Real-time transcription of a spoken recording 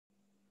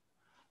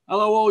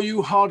Hello, all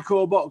you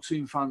hardcore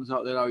boxing fans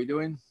out there. How are you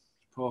doing?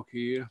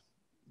 Porky here.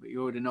 But you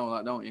already know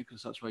that, don't you?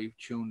 Because that's why you've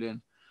tuned in.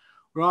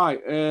 Right.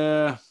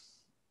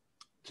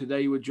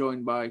 Today we're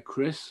joined by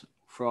Chris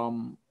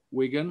from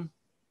Wigan.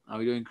 How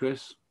are you doing,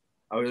 Chris?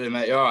 How are you doing,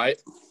 mate? You all right?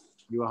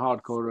 You a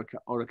hardcore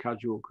or a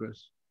casual,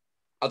 Chris?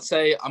 I'd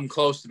say I'm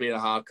close to being a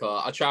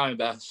hardcore. I try my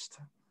best.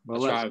 Well,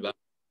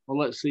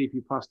 let's see if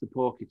you pass the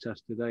Porky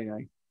test today,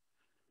 eh?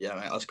 Yeah,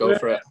 mate. Let's go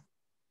for it.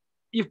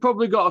 You've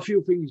probably got a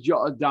few things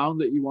jotted down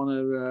that you want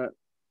to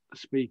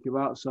speak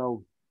about,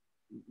 so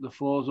the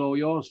floor's all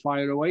yours.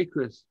 Fire away,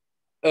 Chris.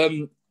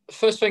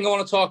 First thing I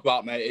want to talk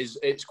about, mate, is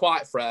it's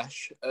quite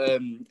fresh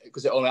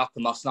because it only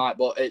happened last night.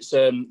 But it's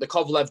the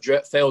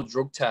Kovalev failed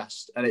drug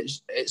test, and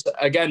it's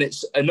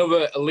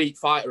another elite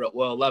fighter at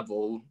world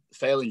level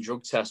failing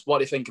drug test. What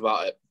do you think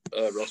about it,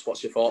 Russ?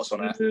 What's your thoughts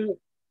on it?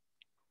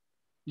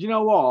 You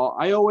know what?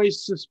 I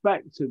always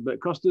suspected, but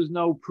because there's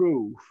no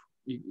proof,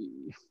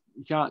 you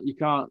can't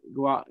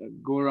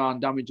go around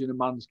damaging a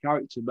man's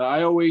character. But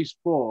I always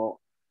thought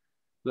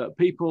that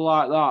people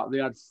like that, they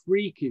had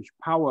freakish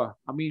power.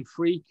 I mean,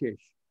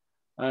 freakish.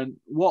 And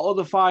what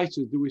other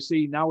fighters do we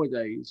see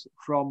nowadays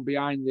from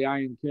behind the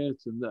Iron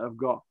Curtain that have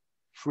got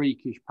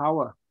freakish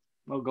power?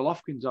 Well,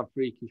 Golovkin's had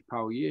freakish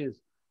power years.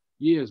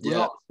 We're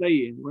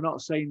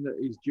not saying that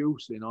he's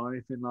juicing or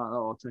anything like that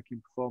or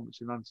taking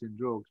performance-enhancing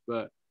drugs,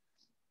 but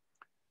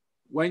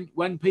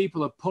when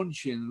people are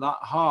punching that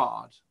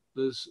hard,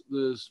 there's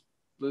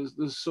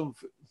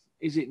something.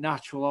 Is it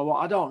natural or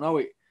what? I don't know.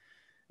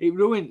 It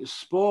ruins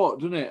sport,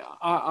 doesn't it?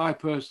 I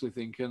personally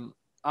think, and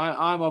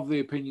I'm of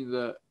the opinion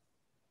that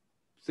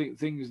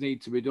things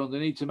need to be done. They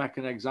need to make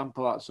an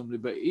example out of somebody.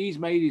 But he's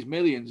made his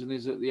millions and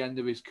is at the end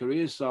of his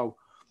career, so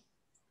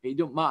it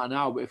doesn't matter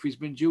now. But if he's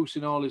been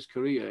juicing all his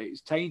career, it's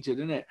tainted,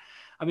 isn't it?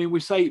 I mean, we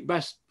say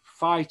best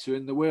fighter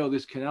in the world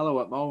is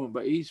Canelo at the moment,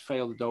 but he's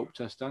failed the dope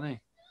test, hasn't he?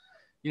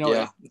 You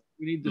know,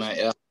 we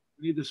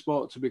need the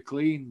sport to be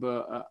clean,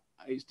 but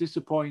it's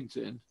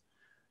disappointing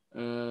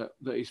that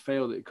he's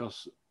failed it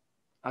because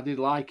I did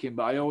like him,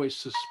 but I always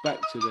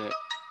suspected it,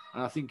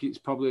 and I think it's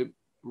probably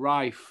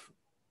rife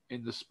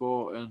in the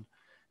sport, and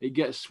it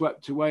gets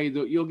swept away.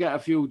 That you'll get a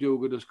few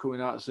do-gooders coming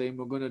out saying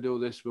we're going to do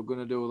this, we're going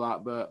to do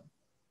that, but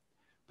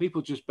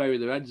people just bury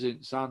their heads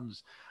in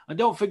sands. And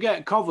don't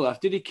forget, Kovalev,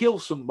 did he kill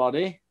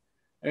somebody?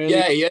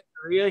 Yeah.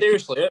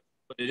 Seriously,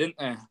 he didn't.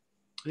 I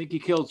think he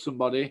killed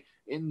somebody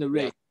in the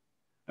ring,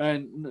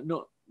 and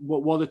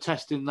what were they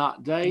testing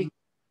that day?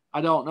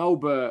 I don't know,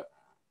 but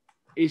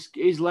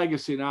his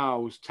legacy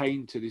now is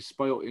tainted. He's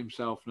spoilt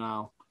himself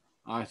now,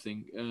 I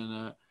think,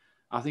 and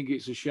I think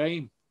it's a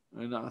shame.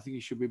 And I think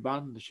he should be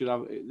banned.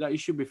 He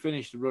should be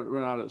finished and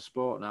run out of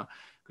sport now.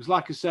 Because,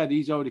 like I said,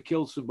 he's already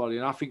killed somebody,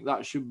 and I think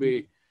there should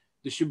be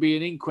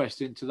an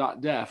inquest into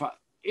that death.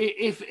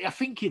 I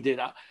think he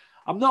did.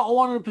 I'm not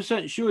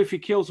 100% sure if he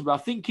killed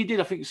somebody. I think he did.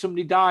 I think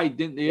somebody died,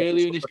 didn't they,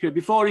 earlier in his career?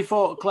 Before he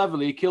fought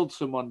cleverly, he killed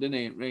someone, didn't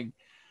he, in ring?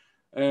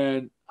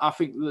 And I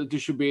think that there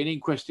should be an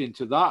inquest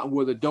into that, and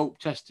were the dope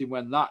testing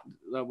when that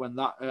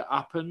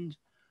happened.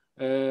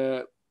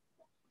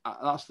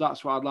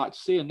 That's what I'd like to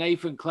see. And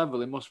Nathan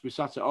Cleverly must be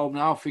sat at home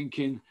now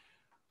thinking,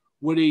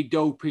 were he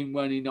doping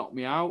when he knocked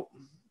me out?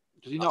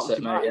 Because he knocked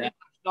him out. Yeah.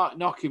 Not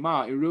knock him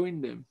out, he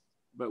ruined him.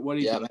 But what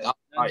he did,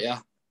 right, yeah.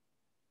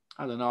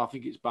 I don't know. I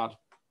think it's bad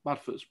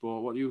for the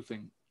sport. What do you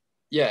think?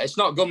 Yeah, it's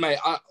not good, mate.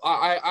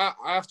 I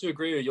have to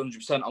agree with you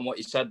 100% on what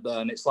you said there.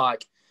 And it's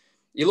like,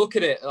 you look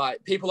at it,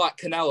 like people like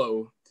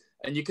Canelo,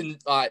 and you can,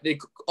 like, they've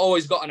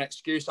always got an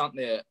excuse, haven't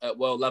they, at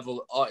world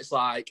level? Or it's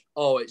like,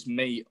 oh, it's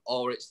me,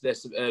 or it's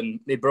this,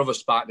 my brother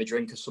spiked me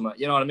drink or something.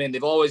 You know what I mean?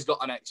 They've always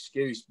got an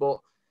excuse. But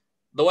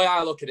the way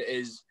I look at it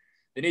is,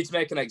 they need to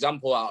make an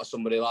example out of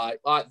somebody like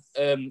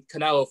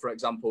Canelo, for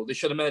example. They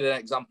should have made an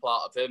example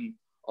out of him.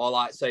 Or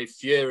like, say,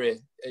 Fury.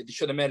 They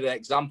should have made an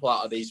example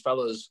out of these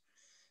fellas.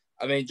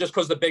 I mean, just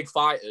because they're big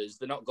fighters,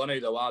 they're not going to,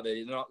 though, are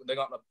they? They're not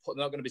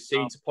going to be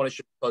seen to punish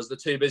them because they're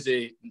too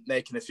busy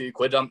making a few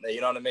quid, aren't they?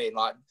 You know what I mean?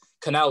 Like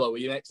Canelo,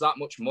 he makes that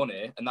much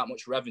money and that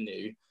much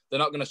revenue. They're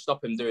not going to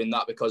stop him doing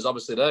that because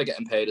obviously they're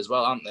getting paid as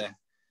well, aren't they?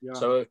 Yeah.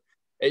 So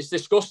it's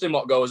disgusting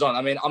what goes on.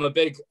 I mean, I'm a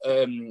big,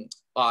 I'm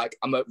a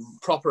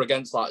proper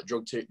against like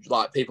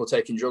people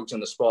taking drugs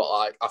in the sport.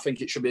 Like, I think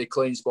it should be a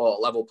clean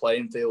sport, level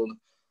playing field.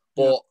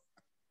 But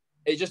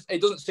it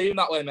doesn't seem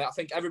that way, mate. I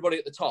think everybody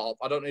at the top,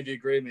 I don't know if you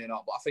agree with me or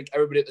not, but I think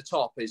everybody at the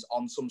top is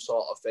on some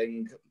sort of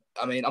thing.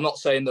 I mean, I'm not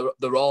saying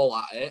they're all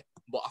at it,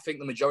 but I think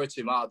the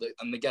majority of them are,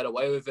 and they get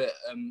away with it.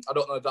 I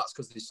don't know if that's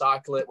because they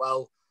cycle it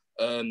well,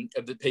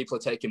 if the people are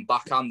taking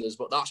backhanders,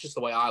 but that's just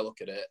the way I look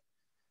at it.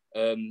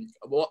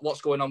 What's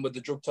going on with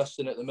the drug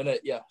testing at the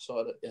minute? Yeah,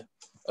 sorry,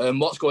 yeah.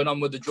 What's going on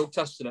with the drug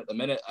testing at the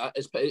minute?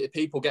 Is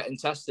people getting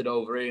tested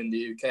over here in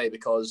the UK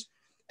because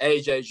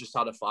AJ's just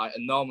had a fight,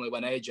 and normally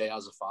when AJ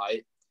has a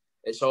fight,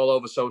 it's all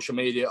over social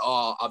media.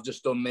 Oh, I've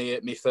just done me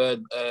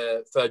third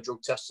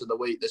drug test of the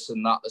week, this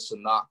and that.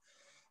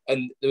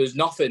 And there was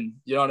nothing,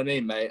 you know what I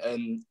mean, mate?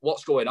 And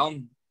what's going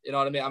on? You know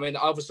what I mean? I mean,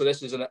 obviously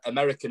this is an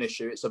American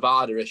issue. It's a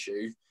VADA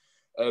issue.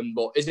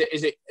 But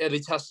are they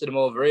testing them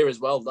over here as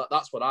well?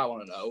 That's what I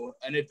want to know.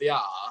 And if they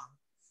are,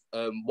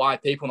 why are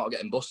people not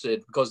getting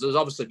busted? Because there's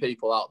obviously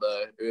people out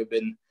there who have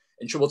been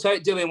in trouble.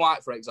 Take Dillian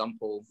White, for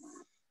example.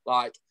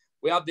 Like,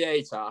 we had the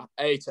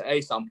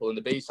A sample and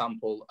the B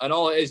sample, and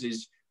all it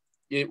is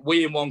you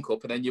wee in one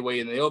cup and then you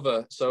wee in the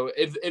other. So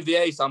if the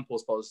A sample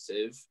is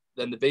positive,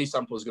 then the B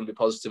sample is going to be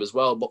positive as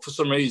well. But for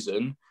some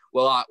reason,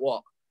 we're like,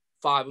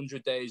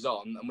 500 days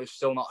on, and we've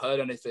still not heard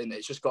anything.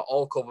 It's just got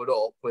all covered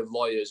up with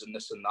lawyers and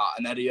this and that.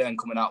 And Eddie Hearn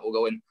coming out, we're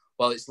going,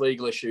 well, it's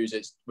legal issues.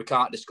 We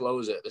can't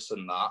disclose it, this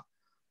and that.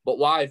 But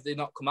why have they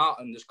not come out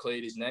and just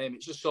cleared his name?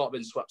 It's just sort of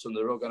been swept under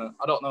the rug. And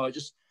I don't know.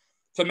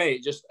 For me,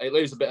 it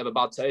leaves a bit of a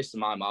bad taste in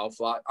my mouth.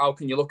 Like, how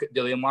can you look at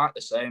Dillian White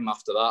the same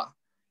after that?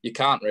 You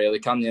can't really,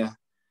 can you?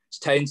 It's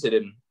tainted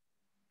him.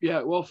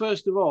 Yeah, well,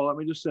 first of all, let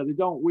me just say, they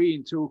don't wee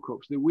in 2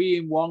 cups. They wee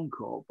in 1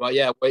 cup. Right,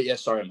 yeah,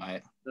 sorry,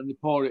 mate. Then they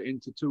pour it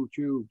into 2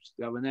 tubes.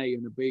 They have an A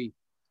and a B.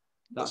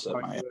 That's how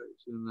it mate.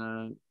 works.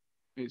 And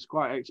it's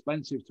quite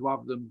expensive to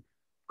have them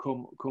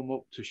come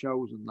up to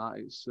shows and that.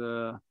 It's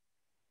I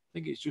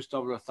think it's just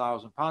over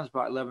 £1,000,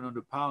 about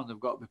 £1,100. They've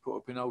got to be put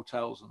up in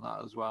hotels and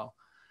that as well.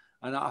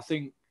 And I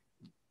think,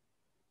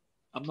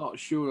 I'm not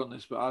sure on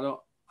this,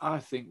 but I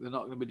think they're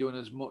not going to be doing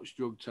as much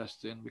drug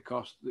testing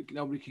because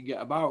nobody can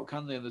get about,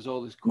 can they? And there's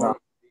all this quarantine.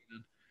 No.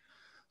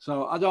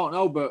 So I don't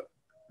know, but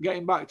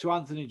getting back to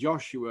Anthony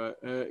Joshua,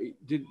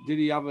 did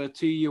he have a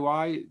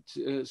TUI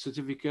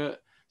certificate?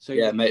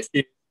 Yeah, mate.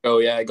 Oh,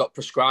 yeah, it got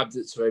prescribed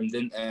it to him,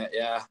 didn't it?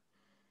 Yeah.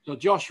 So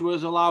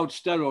Joshua's allowed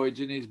steroids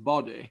in his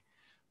body,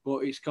 but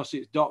it's because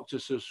it's doctor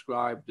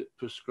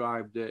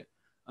prescribed it,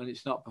 and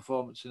it's not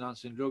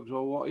performance-enhancing drugs.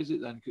 Well, what is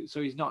it then?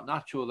 So he's not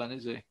natural then,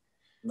 is he?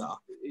 No.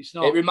 It's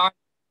not. It reminds.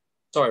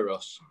 Sorry,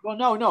 Ross. Well,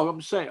 no.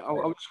 I'm saying. I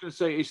was just going to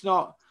say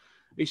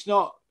it's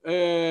not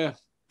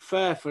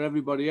fair for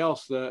everybody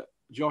else that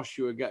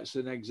Joshua gets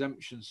an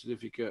exemption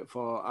certificate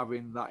for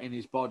having that in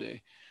his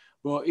body,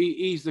 but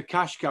he's the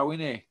cash cow,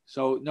 isn't he?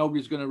 So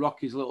nobody's going to rock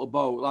his little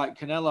boat like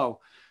Canelo.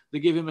 They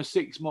give him a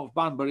 6-month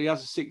ban, but he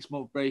has a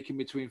 6-month break in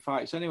between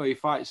fights. Anyway, he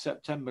fights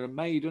September and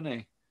May, doesn't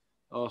he?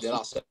 Or yeah,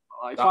 that's it.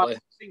 Like exactly.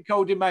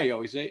 Cinco de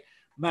Mayo, is it?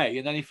 May,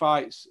 and then he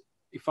fights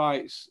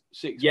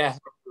 6 Yeah, months.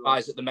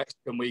 fights at the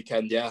Mexican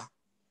weekend, yeah.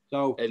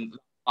 So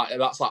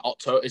that's like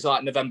October. It's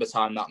like November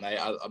time, that, mate.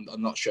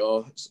 I'm not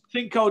sure.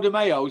 Cinco de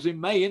Mayo's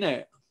in May, isn't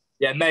it?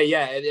 Yeah, May,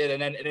 yeah.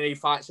 And then he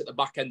fights at the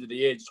back end of the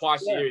year,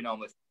 twice a year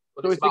normally.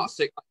 But so it's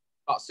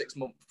about 6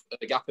 month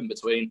gap in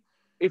between.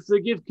 If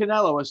they give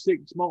Canelo a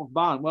 6-month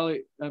ban, well,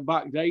 and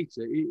backdate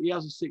it, he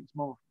has a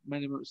 6-month,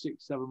 minimum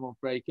 6-7 month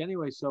break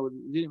anyway. So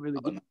they didn't really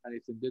give him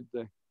anything, did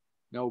they?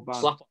 No ban.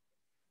 Slap on,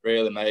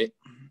 really, mate.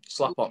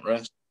 Slap on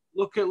wrist.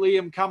 Look at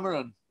Liam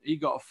Cameron. He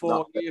got a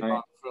 4-year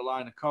ban for a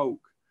line of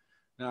coke.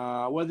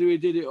 Now, whether he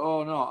did it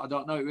or not, I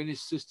don't know. In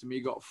his system, he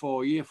got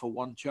 4 years for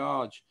 1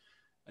 charge.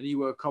 And he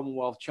were a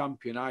Commonwealth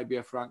champion,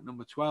 IBF rank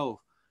number 12.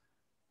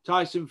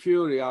 Tyson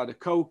Fury had a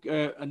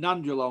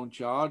nandrolone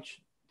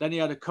charge. Then he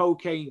had a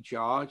cocaine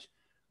charge.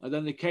 And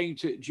then they came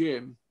to the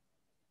gym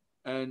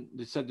and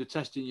they said they're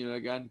testing you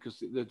again because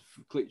the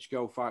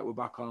Klitschko fight were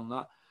back on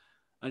that.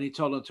 And he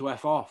told them to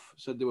F off.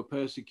 Said they were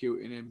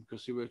persecuting him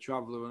because he was a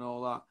traveller and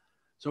all that.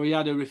 So he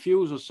had a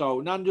refusal.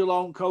 So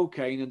nandrolone,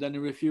 cocaine, and then a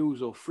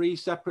refusal. 3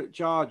 separate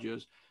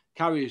charges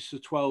carries a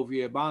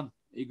 12-year ban.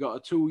 He got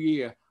a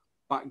 2-year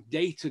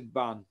backdated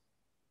ban.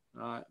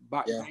 Right,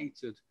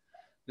 backdated.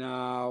 Yeah.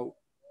 Now,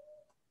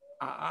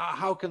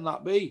 how can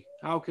that be?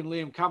 How can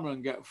Liam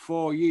Cameron get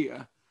 4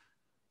 years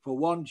for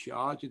 1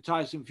 charge and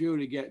Tyson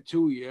Fury get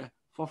 2 years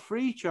for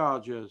 3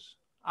 charges?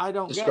 I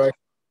don't get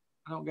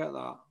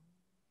that.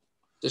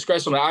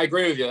 Disgraceful, mate. I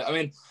agree with you. I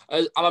mean,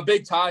 I'm a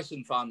big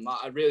Tyson fan. Like,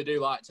 I really do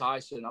like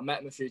Tyson. I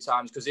met him a few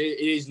times because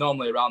he's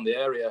normally around the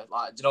area.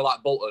 Like, do you know,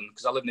 like Bolton?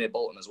 Because I live near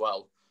Bolton as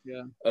well.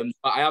 Yeah.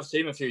 I have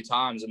seen him a few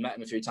times and met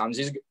him a few times.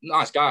 He's a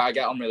nice guy. I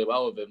get on really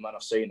well with him when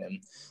I've seen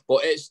him.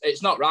 But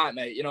it's not right,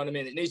 mate. You know what I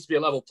mean? It needs to be a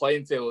level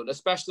playing field,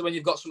 especially when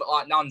you've got something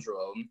like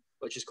nandrolone,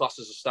 which is classed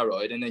as a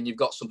steroid, and then you've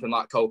got something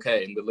like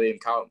cocaine with Liam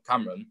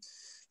Cameron.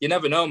 You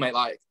never know, mate.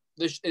 Like,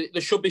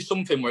 there should be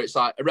something where it's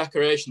like a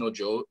recreational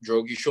drug.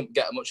 You shouldn't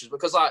get as much as,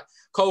 because like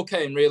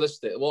cocaine,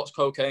 realistic, what's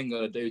cocaine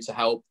going to do to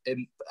help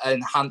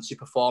enhance your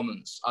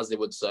performance, as they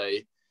would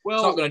say? Well,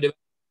 it's not going to do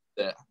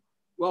it.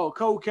 Well,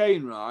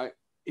 cocaine, right?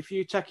 If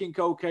you're taking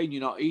cocaine,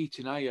 you're not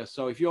eating, are you?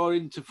 So if you're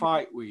into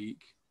fight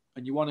week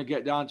and you want to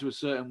get down to a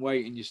certain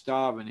weight and you're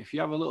starving, if you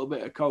have a little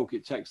bit of coke,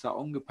 it takes that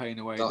hunger pain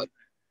away.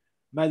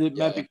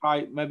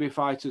 Maybe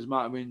fighters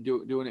might have been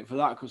doing it for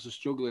that because they're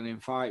struggling in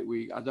fight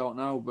week. I don't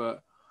know,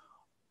 but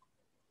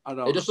I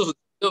don't. It just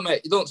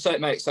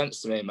doesn't make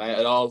sense to me, mate,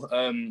 at all.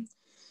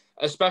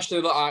 Especially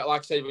like I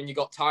said, when you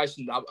got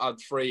Tyson had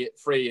three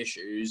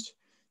issues,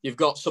 you've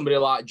got somebody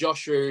like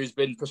Joshua who's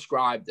been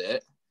prescribed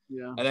it.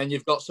 Yeah. And then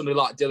you've got somebody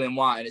like Dillian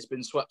White and it's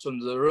been swept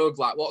under the rug.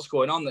 Like, what's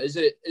going on? Is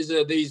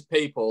there these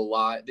people,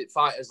 like the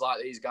fighters like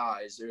these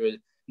guys who are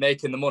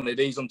making the money,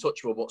 these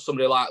untouchable, but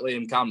somebody like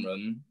Liam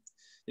Cameron,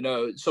 you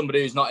know,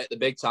 somebody who's not at the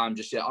big time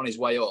just yet on his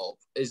way up,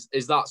 is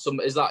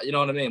that, you know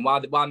what I mean?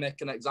 Why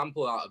make an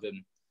example out of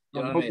him?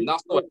 You know what I mean?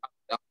 That's the way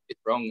it's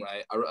wrong,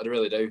 mate. I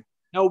really do.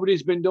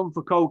 Nobody's been done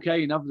for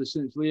cocaine, have they,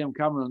 since Liam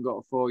Cameron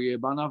got a 4-year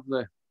ban, have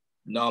they?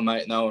 No,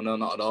 mate, no,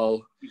 not at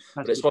all.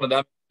 But it's one of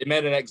them. He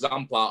made an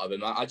example out of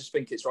him. I just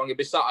think it's wrong. He'd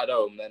be sat at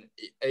home, then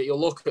he'll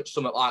look at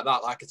something like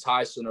that, like a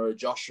Tyson or a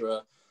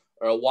Joshua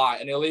or a White,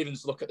 and he'll even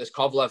look at this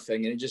Kovalev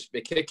thing and he'd just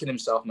be kicking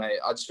himself, mate.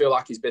 I just feel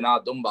like he's been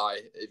hard done by,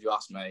 if you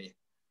ask me.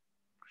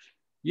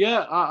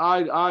 Yeah,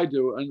 I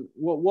do. And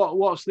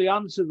what's the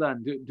answer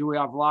then? Do we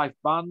have life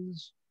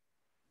bans?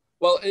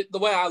 Well, the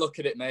way I look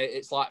at it, mate,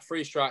 it's like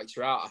 3 strikes,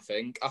 you're out, I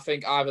think. I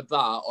think either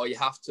that or you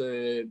have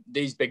to,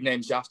 these big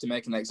names, you have to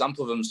make an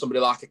example of them.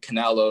 Somebody like a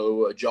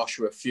Canelo, a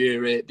Joshua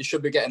Fury, they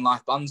should be getting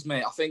life bans,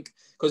 mate. I think,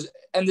 because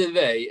end of the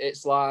day,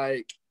 it's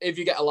like, if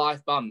you get a life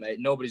ban, mate,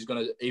 nobody's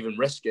going to even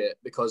risk it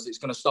because it's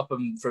going to stop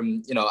them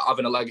from, you know,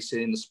 having a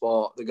legacy in the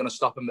sport. They're going to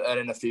stop them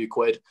earning a few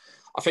quid.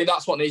 I think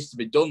that's what needs to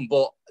be done.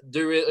 But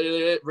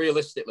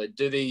realistically,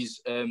 do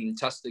these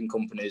testing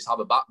companies have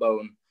a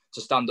backbone to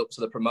stand up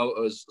to the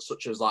promoters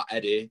such as like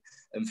Eddie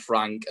and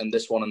Frank and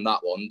this one and that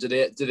one? Do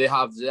they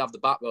have the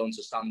backbone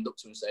to stand up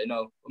to and say,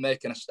 no, we're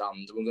making a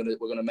stand,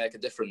 we're gonna make a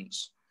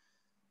difference?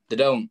 They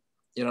don't.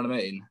 You know what I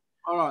mean?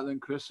 All right then,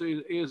 Chris.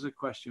 Here's a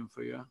question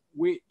for you.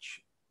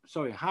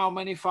 How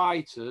many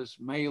fighters,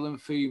 male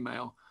and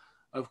female,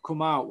 have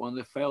come out when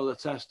they failed the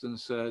test and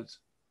said,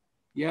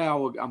 yeah,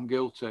 I'm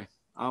guilty?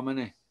 How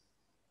many?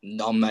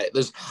 No, mate.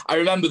 I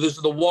remember there's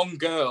the one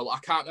girl, I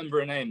can't remember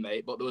her name,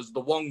 mate, but there was the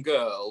one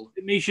girl.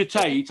 Misha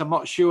Tate, I'm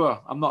not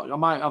sure. I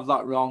might have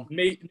that wrong.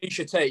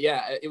 Misha Tate,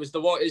 yeah. It was the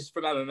one, is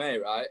from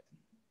MMA, right?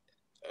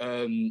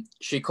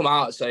 She come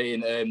out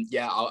saying,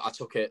 yeah, I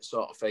took it,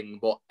 sort of thing.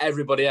 But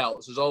everybody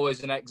else, there's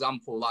always an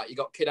example. Like, you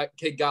got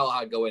Kid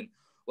Galahad going,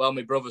 well,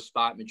 my brother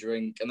spiked me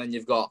drink. And then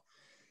you've got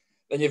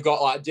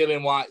like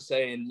Dylan White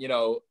saying, you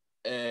know,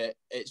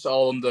 it's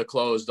all under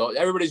closed doors.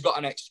 Everybody's got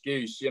an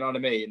excuse, you know what I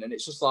mean? And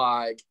it's just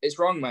like, it's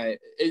wrong, mate.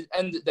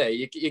 End of the day,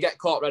 you get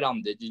caught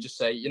red-handed, you just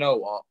say, you know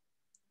what,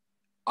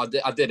 I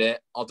did it,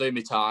 I'll do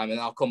my time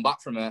and I'll come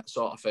back from it,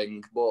 sort of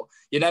thing. But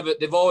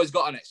they've always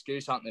got an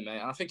excuse, haven't they,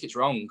 mate? And I think it's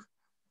wrong.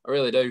 I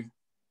really do.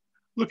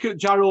 Look at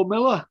Jarrell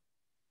Miller.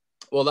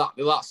 Well,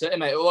 that's it,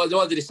 mate.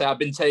 What did he say?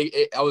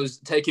 I was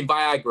taking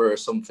Viagra or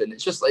something.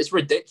 It's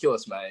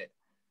ridiculous, mate.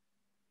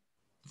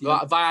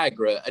 Yeah.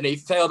 Viagra, and he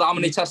failed. How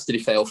many tests did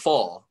he fail?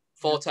 4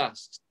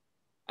 tests,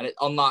 and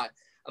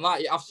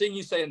I've seen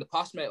you say in the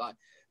past, mate. Like,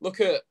 look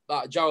at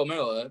that Jarrell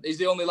Miller. He's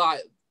the only like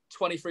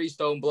 23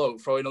 stone bloke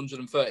throwing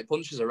 130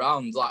 punches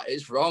around. Like,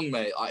 it's wrong,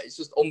 mate. Like, it's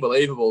just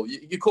unbelievable.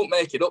 You couldn't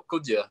make it up,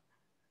 could you?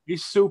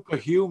 He's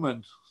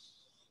superhuman.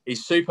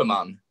 He's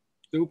Superman.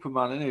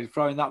 Superman, isn't he?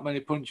 Throwing that many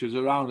punches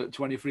around at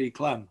 23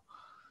 clem.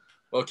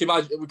 Well, can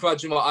you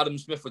imagine what Adam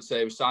Smith would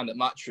say if he signed at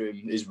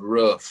Matchroom? Is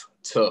rough,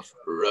 tough,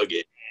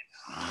 rugged.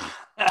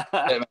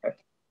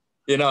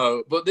 You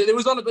know, but there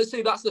was but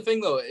see, that's the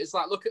thing though. It's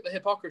like, look at the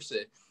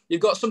hypocrisy.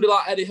 You've got somebody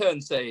like Eddie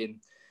Hearn saying,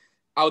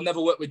 I'll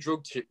never work with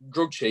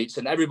drug cheats,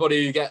 and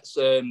everybody who gets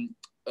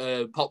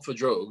popped for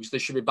drugs, they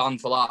should be banned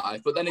for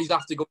life. But then he's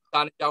have to go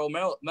down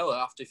Jarrell Miller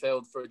after he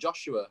failed for a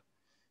Joshua.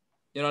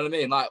 You know what I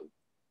mean? Like,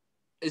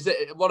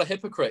 what a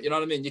hypocrite? You know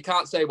what I mean? You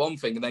can't say one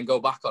thing and then go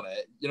back on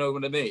it. You know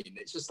what I mean?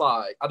 It's just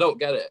like, I don't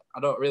get it.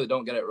 Really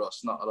don't get it,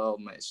 Russ. Not at all,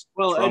 mate.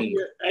 Well,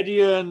 Eddie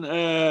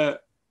Hearn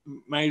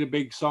made a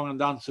big song and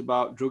dance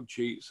about drug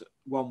cheats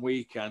one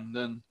weekend,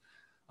 and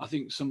I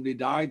think somebody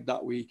died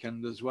that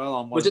weekend as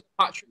well. Was it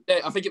Patrick Day?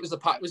 I think it was the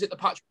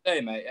Patrick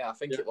Day, mate? Yeah, I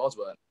think it was.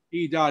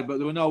 He died, but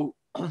there were no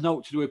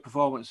note to do with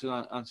performance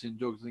enhancing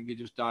drugs. I think he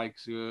just died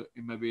because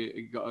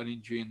he got an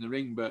injury in the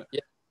ring. But yeah,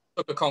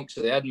 took a conk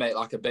to the head, mate,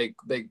 like a big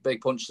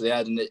punch to the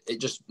head, and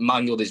it just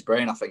mangled his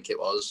brain. I think it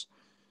was.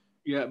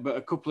 Yeah, but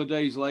a couple of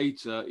days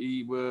later,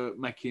 he were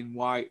making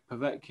White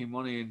Povetkin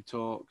money in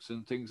talks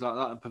and things like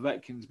that. And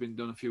Povetkin's been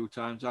done a few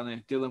times,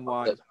 hasn't he? Dylan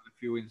White's had a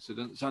few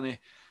incidents, hasn't he?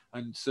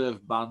 And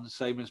served bans,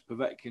 same as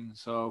Povetkin.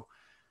 So,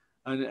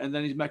 and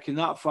then he's making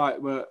that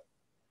fight where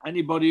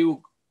anybody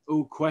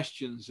who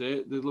questions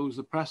it, they lose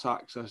the press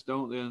access,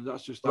 don't they? And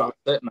that's just how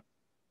it, man.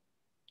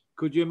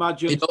 Could you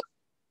imagine?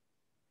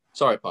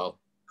 Sorry, Paul.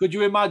 Could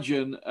you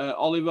imagine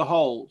Oliver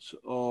Holt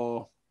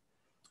or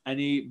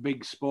any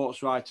big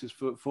sports writers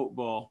for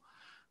football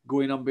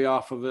going on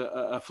behalf of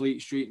a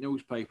Fleet Street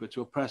newspaper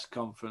to a press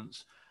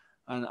conference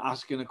and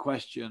asking a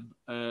question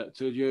to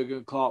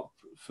Jurgen Klopp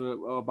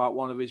about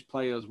one of his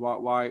players,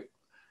 why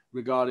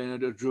regarding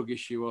a drug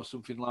issue or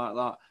something like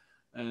that?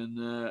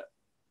 And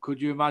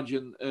could you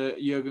imagine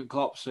Jurgen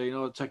Klopp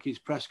saying, take his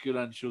press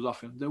credentials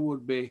off him? There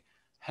would be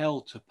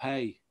hell to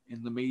pay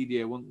in the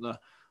media, wouldn't there?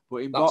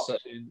 But in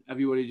boxing,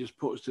 everybody just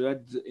puts their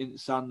head in the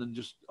sand and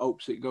just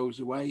hopes it goes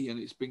away. And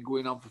it's been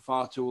going on for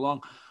far too long.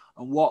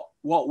 And what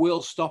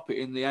will stop it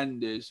in the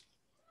end is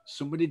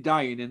somebody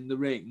dying in the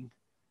ring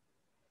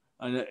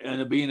and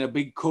it being a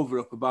big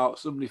cover-up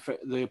about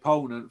the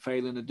opponent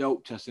failing a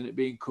dope test and it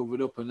being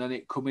covered up and then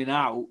it coming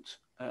out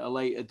at a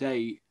later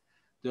date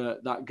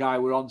that guy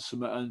were on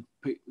something and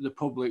the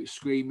public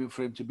screaming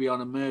for him to be on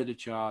a murder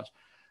charge.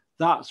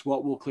 That's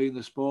what will clean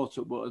the sport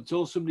up. But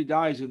until somebody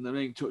dies in the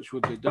ring, touch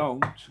wood, they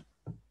don't.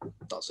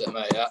 That's it,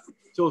 mate. Yeah.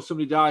 Until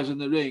somebody dies in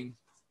the ring,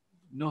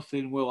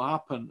 nothing will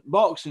happen.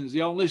 Boxing's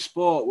the only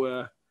sport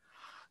where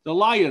the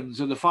lions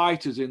are the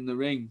fighters in the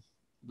ring.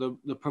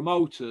 The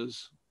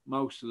promoters,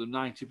 most of them,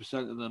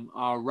 90% of them,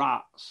 are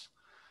rats.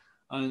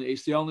 And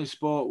it's the only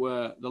sport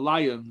where the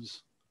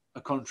lions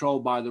are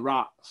controlled by the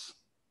rats.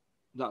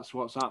 That's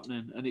what's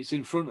happening. And it's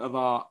in front of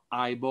our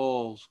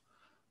eyeballs.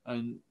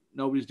 And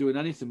nobody's doing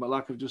anything. But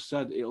like I've just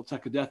said, it'll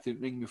take a death in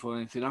ring before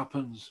anything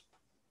happens.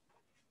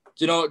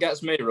 Do you know what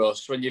gets me,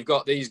 Russ? When you've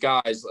got these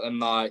guys, and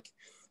like,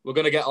 we're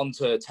going to get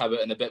onto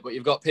Tebbert in a bit, but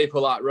you've got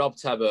people like Rob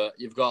Tebbert,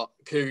 you've got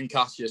Coogan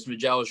Cassius,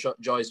 Miguel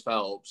Joyce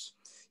Phelps.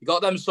 You've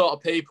got them sort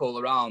of people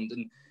around,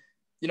 and,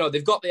 you know,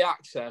 they've got the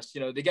access,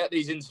 you know, they get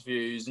these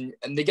interviews,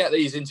 and they get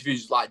these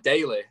interviews like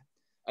daily.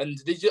 And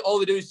all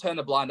they do is turn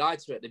a blind eye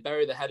to it. They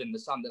bury their head in the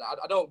sand. And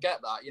I don't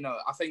get that. You know,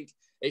 I think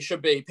it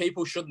should be,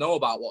 people should know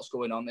about what's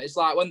going on. It's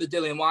like when the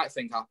Dillian Whyte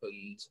thing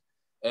happened,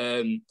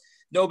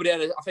 nobody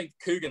had, I think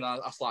Coogan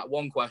asked like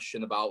one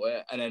question about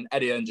it, and then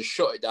Eddie Hearn just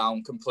shut it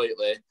down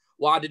completely.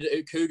 Why did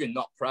Coogan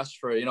not press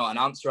for, you know, an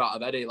answer out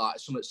of Eddie, like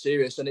something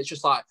serious? And it's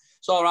just like,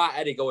 it's all right,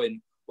 Eddie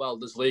going, well,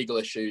 there's legal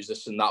issues,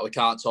 this and that, we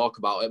can't talk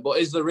about it. But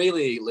is there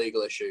really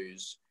legal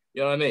issues?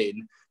 You know what I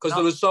mean? Because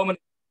there was so many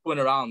going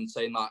around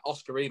saying like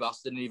Oscar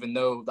Rivas didn't even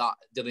know that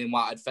Dillian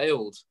Whyte had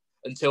failed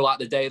until like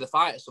the day of the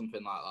fight or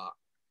something like that.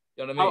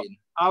 You know what I mean?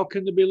 How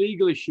can there be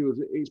legal issues?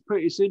 It's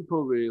pretty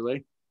simple,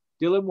 really.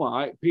 Dillian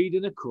Whyte peed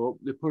in a cup,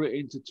 they put it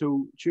into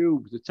 2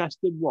 tubes. They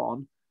tested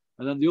one,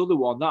 and then the other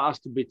one, that has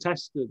to be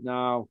tested.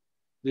 Now,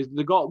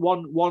 they got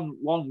one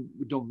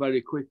done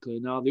very quickly.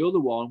 Now, the other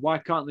one, why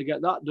can't they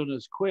get that done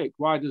as quick?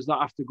 Why does that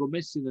have to go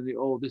missing and it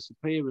all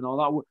disappear and all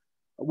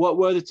that? What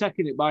were they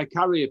taking it by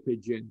carrier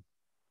pigeon?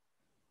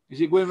 Is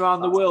it going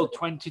around the world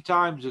 20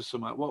 times or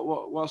something?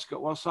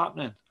 What's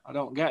happening? I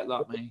don't get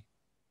that, me.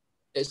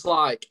 It's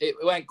like, it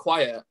went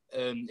quiet.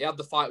 He had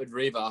the fight with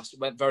Rivas, it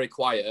went very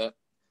quiet.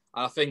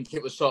 And I think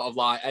it was sort of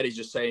like Eddie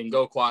just saying,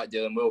 go quiet,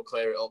 Dylan, we'll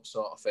clear it up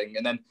sort of thing.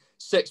 And then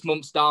 6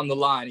 months down the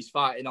line, he's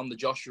fighting on the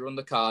Joshua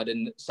undercard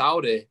in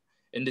Saudi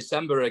in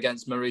December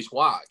against Maurice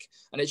Wack.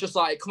 And it's just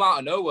like, it come out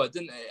of nowhere,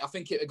 didn't it? I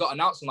think it got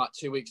announced in like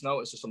 2 weeks'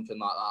 notice or something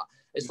like that.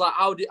 It's like,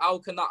 how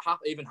can that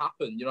even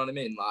happen? You know what I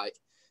mean? Like,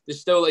 they're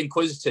still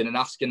inquisiting and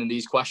asking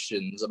these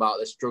questions about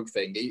this drug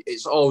thing.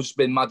 It's all just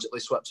been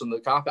magically swept under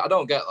the carpet. I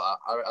don't get that.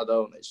 I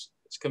don't. It's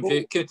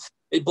confusing.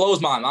 It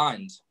blows my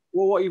mind.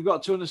 Well, what you've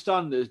got to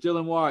understand is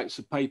Dillian Whyte's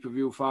a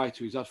pay-per-view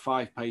fighter. He's had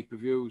 5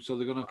 pay-per-views, so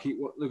they're going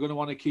to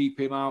want to keep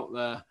him out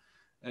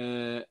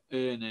there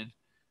earning.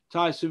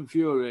 Tyson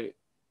Fury,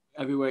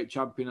 heavyweight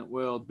champion at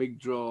world, big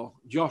draw.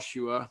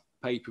 Joshua,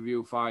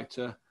 pay-per-view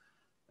fighter,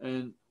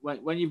 and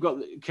when you've got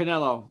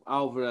Canelo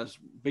Alvarez,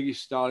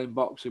 biggest star in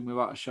boxing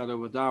without a shadow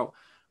of a doubt,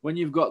 when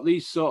you've got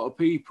these sort of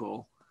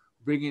people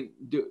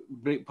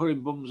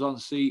putting bums on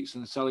seats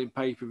and selling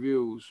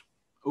pay-per-views,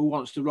 who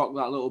wants to rock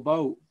that little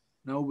boat?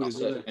 Nobody does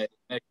it.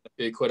 Making a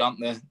few quid, aren't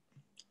they? Do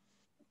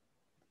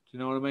you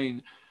know what I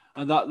mean?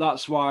 And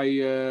that's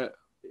why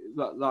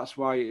that's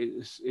why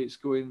it's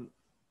going.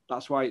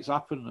 That's why it's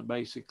happened.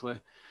 Basically,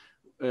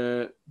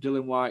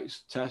 Dillian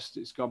Whyte's test,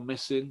 it's gone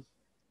missing.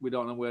 We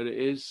don't know where it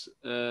is.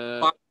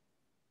 5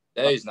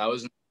 days now,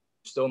 isn't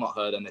it? Still not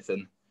heard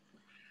anything.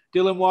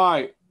 Dillian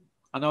Whyte,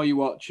 I know you're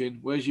watching.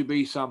 Where's your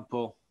B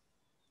sample?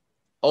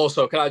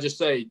 Also, can I just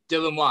say,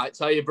 Dillian Whyte,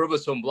 tell your brother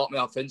to unblock me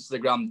off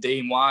Instagram,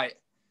 Dean White.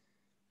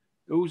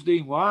 Who's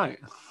Dean White?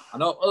 I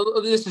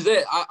know. This is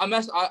it.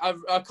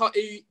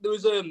 There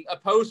was a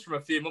post from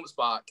a few months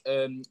back,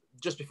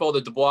 just before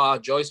the Dubois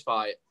Joyce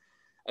fight,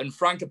 and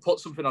Frank had put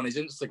something on his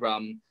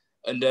Instagram,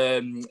 and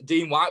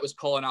Dean White was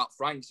calling out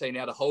Frank, saying he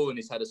had a hole in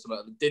his head or something,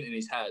 a dint in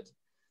his head.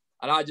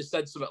 And I just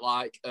said something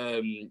like,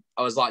 I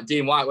was like,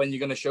 Dean White, when are you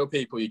going to show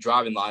people your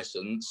driving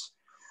license?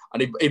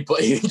 And he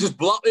just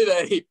blocked me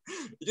there. He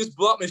just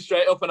blocked me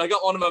straight up, and I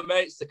got one of my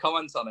mates to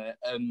comment on it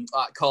and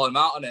like call him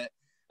out on it.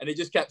 And he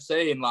just kept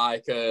saying,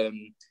 like,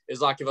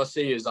 it's like, if I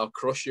see you, I'll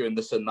crush you and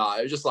this and that.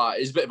 It was just like,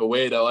 he's a bit of a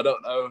weirdo. I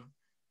don't know.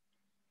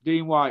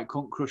 Dean White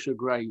couldn't crush a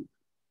grape.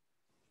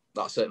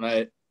 That's it,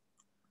 mate.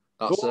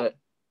 That's it.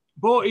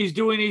 But he's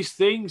doing his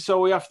thing, so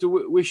we have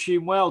to wish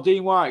him well.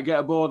 Dean White, get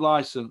a board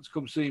licence.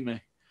 Come see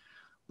me.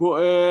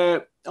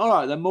 But, all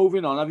right, then,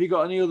 moving on. Have you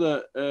got any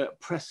other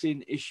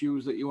pressing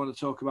issues that you want to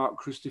talk about,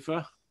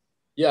 Christopher?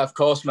 Yeah, of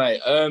course,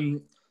 mate.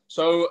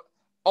 So...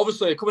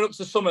 obviously, coming up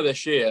to summer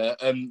this year,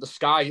 the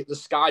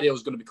Sky deal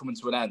is going to be coming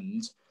to an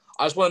end.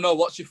 I just want to know,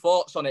 what's your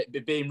thoughts on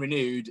it being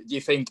renewed? Do you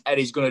think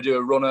Eddie's going to do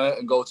a runner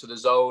and go to the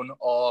zone,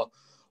 or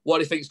what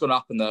do you think is going to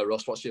happen there,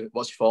 Russ? What's your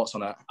thoughts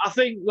on it? I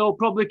think they'll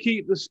probably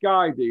keep the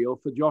Sky deal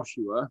for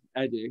Joshua,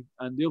 Eddie,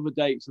 and the other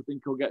dates I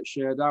think will get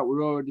shared out.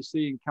 We're already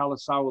seeing Callum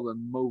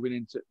moving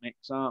into the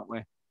mix, aren't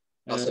we?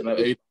 That's it,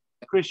 mate.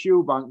 Chris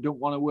Eubank don't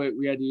want to work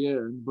with Eddie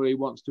Hearn, but he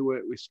wants to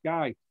work with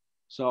Sky.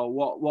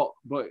 So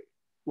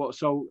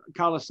so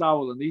Callum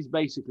Sowland, he's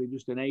basically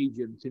just an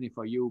agent, isn't he,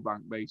 for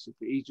Eubank,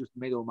 basically. He's just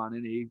middleman,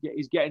 isn't he?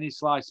 He's getting his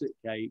slice of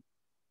cake,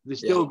 They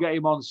still get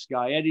him on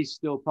Sky. Eddie's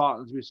still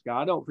partners with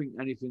Sky. I don't think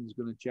anything's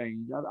going to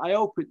change. I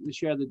hope they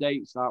share the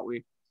dates out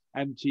with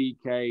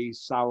MTK,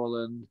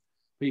 Sauerland,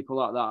 people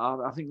like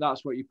that. I think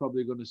that's what you're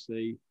probably going to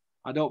see.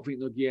 I don't think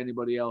they'll give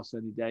anybody else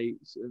any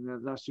dates,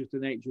 and that's just the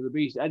nature of the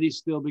beast. Eddie's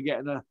still be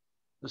getting a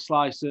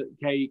slice of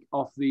cake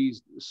off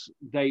these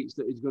dates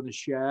that he's going to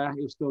share.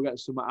 He'll still get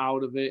something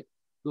out of it.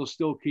 They'll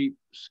still keep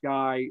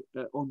Sky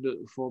under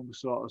the thumb,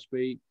 so to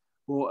speak.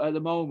 But at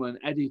the moment,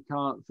 Eddie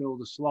can't fill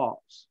the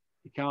slots.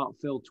 He can't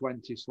fill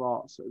 20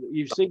 slots.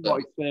 You've seen what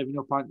he's saving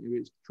up, haven't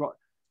you?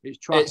 It's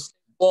trash. It's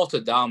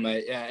watered down,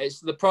 mate. Yeah, it's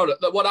the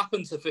product. What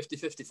happened to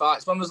 50-50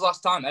 fights? When was the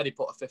last time Eddie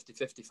put a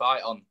 50-50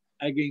 fight on?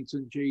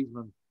 Eggington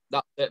Cheeseman.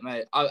 That's it,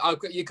 mate.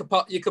 You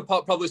could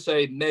probably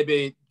say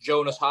maybe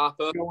Jonas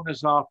Harper.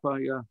 Jonas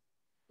Harper, yeah.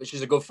 Which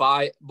is a good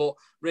fight, but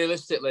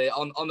realistically,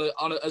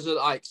 as a,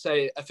 like,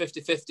 say, a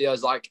 50-50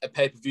 as like a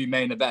pay-per-view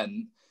main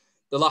event,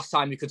 the last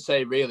time you could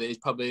say really is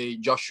probably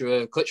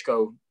Joshua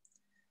Klitschko.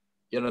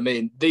 You know what I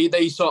mean?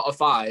 These sort of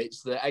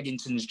fights, the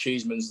Eggingtons,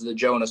 Cheesemans, the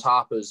Jonas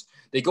Harpers,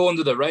 they go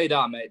under the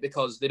radar, mate,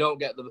 because they don't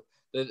get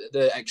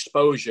the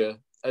exposure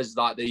as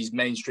like these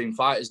mainstream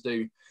fighters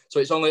do. So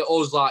it's only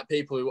us, like,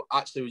 people who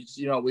actually,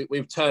 you know,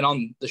 we turn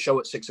on the show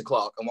at 6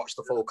 o'clock and watch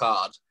the full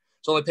card.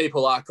 It's only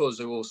people like us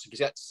who will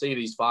get to see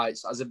these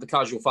fights, as if the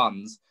casual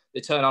fans,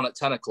 they turn on at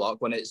 10 o'clock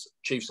when it's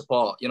chief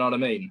support. You know what I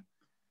mean?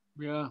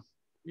 Yeah,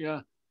 yeah.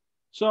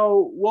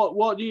 So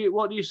what do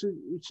you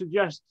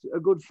suggest a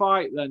good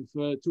fight then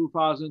for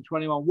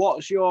 2021?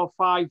 What's your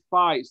 5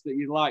 fights that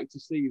you'd like to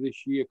see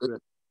this year, Chris?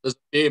 There's a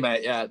few,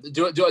 mate, yeah.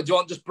 Do you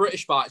want just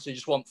British fights, or you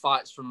just want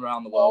fights from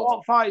around the world? I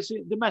want fights,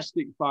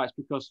 domestic fights,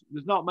 because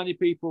there's not many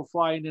people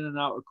flying in and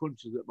out of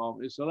countries at the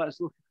moment. So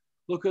let's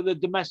look at the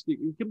domestic.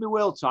 It can be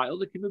world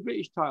title, it can be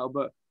British title,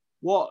 but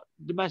what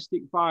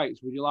domestic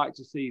fights would you like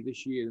to see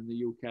this year in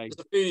the UK?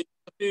 There's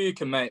a few you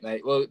can make,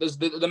 mate. Well, there's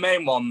the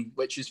main one,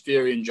 which is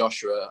Fury and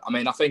Joshua. I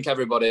mean, I think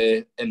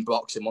everybody in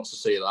boxing wants to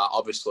see that,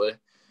 obviously.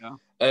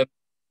 Yeah.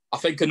 I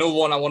think another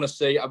one I want to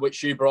see,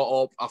 which you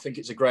brought up, I think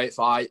it's a great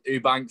fight,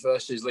 Eubank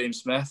versus Liam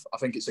Smith. I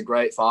think it's a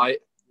great fight.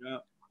 Yeah.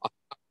 I think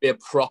it'd be a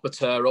proper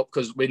tear-up,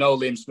 because we know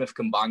Liam Smith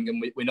can bang,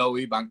 and we know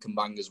Eubank can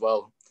bang as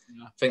well.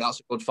 Yeah. I think that's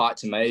a good fight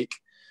to make.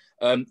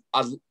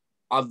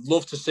 I'd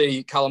love to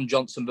see Callum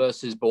Johnson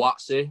versus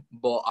Boatsi,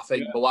 but I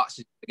think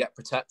Boatsi's going to get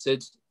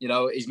protected. You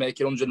know, he's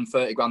making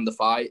 130 grand a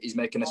fight. He's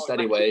making a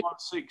steady weight.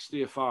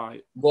 160 a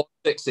fight.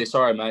 160,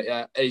 sorry, mate.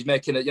 Yeah, he's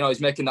making it. You know,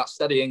 he's making that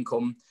steady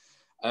income.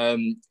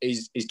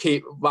 He's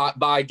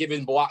by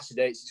giving Boatsi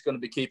dates, he's going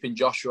to be keeping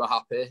Joshua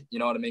happy. You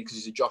know what I mean? Because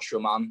he's a Joshua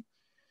man.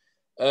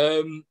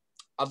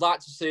 I'd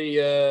like to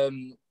see.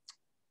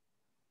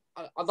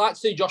 I'd like to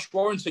see Josh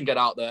Warrington get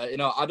out there. You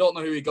know, I don't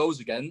know who he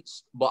goes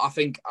against, but I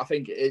think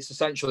it's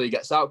essentially he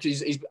gets out, because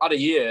he's had a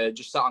year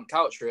just sat on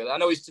couch, really.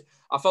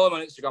 I follow him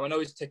on Instagram. I know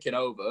he's ticking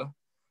over,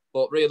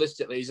 but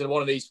realistically, he's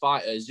one of these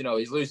fighters. You know,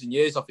 he's losing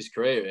years off his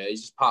career here.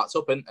 He's just parked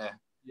up, isn't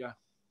he? Yeah.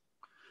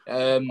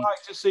 I'd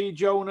like to see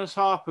Jonas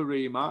Harper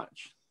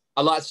rematch.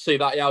 I'd like to see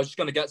that. Yeah, I was just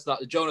going to get to that.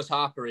 The Jonas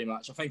Harper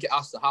rematch. I think it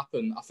has to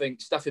happen. I think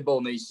Steffi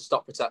Bull needs to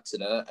stop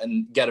protecting her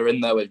and get her in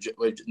there with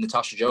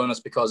Natasha Jonas,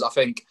 because I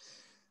think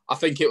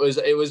it was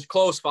a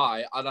close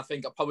fight, and I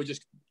think I'll probably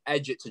just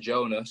edge it to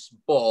Jonas.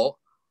 But,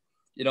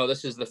 you know,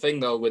 this is the thing,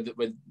 though, with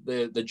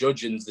the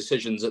judging's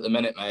decisions at the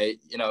minute, mate.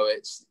 You know,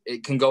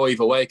 it can go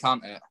either way,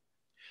 can't it?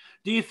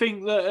 Do you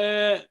think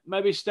that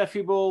maybe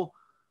Steffi Bull,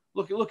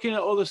 looking at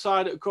the other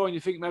side of the coin, you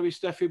think maybe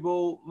Steffi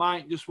Bull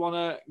might just want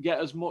to get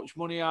as much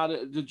money out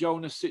of the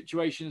Jonas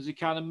situation as he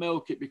can and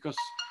milk it, because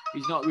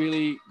he's not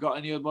really got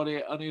any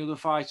other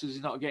fighters,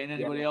 he's not getting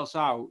anybody else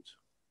out?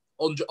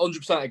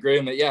 100% agree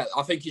with me. Yeah,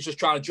 I think he's just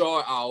trying to draw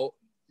it out.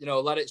 You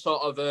know, let it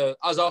sort of,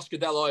 as Oscar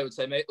De La Hoya would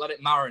say, mate, let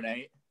it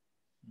marinate.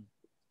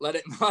 Let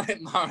it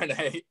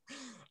marinate,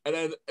 and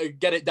then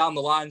get it down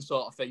the line,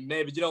 sort of thing.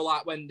 Maybe, you know,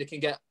 like when they can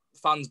get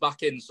fans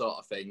back in, sort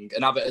of thing,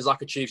 and have it as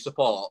like a chief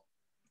support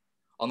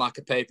on like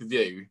a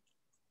pay-per-view,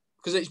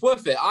 because it's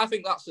worth it. I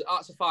think that's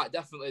a fight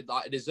definitely,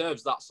 like, it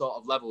deserves that sort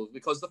of level,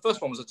 because the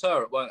first one was a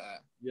tear-up, weren't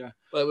it? Yeah.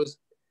 But it was.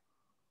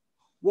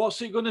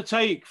 What's it going to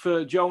take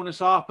for Jonas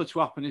Harper to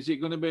happen? Is it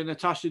going to be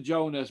Natasha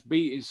Jonas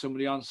beating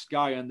somebody on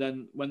Sky, and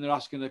then when they're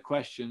asking the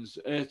questions,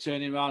 her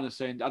turning around and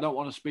saying, I don't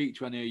want to speak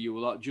to any of you,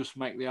 will just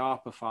make the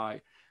Harper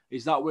fight?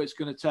 Is that what it's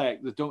going to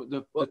take?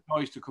 The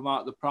choice to come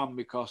out of the pram,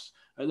 because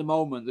at the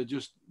moment they're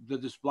just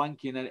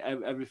blanking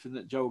everything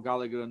that Joe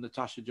Gallagher and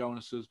Natasha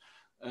Jonas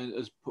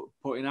has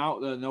putting out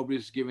there.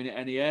 Nobody's giving it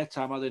any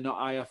airtime. Are they not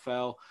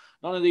IFL?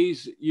 None of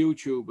these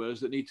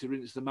YouTubers that need to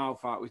rinse their mouth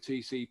out with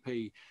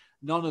TCP.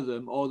 None of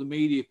them, or the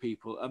media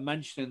people, are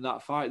mentioning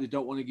that fight. They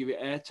don't want to give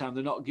it airtime.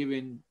 They're not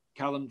giving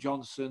Callum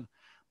Johnson,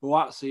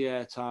 Boatsi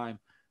airtime.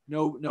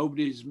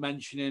 Nobody's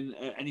mentioning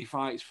any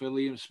fights for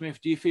Liam Smith.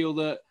 Do you feel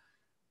that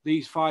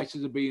these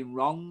fighters are being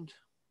wronged?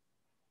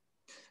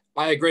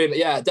 I agree.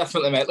 Yeah,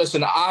 definitely, mate.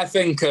 Listen, I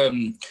think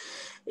you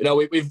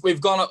know,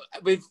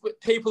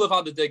 people have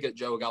had a dig at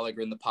Joe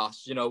Gallagher in the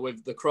past. You know,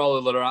 with the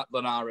Crawley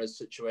Linares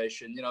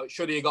situation. You know,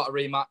 should he have got a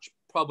rematch?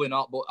 Probably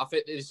not. But I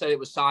think they said it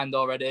was signed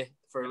already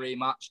for a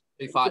rematch,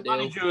 It's fight a deal.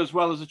 manager as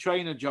well as a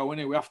trainer, Joe,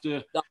 innit? We have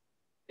to.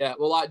 Yeah,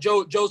 well, like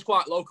Joe's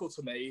quite local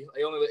to me.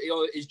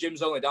 His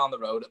gym's only down the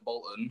road at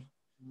Bolton,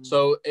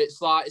 so it's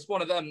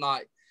one of them.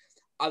 Like,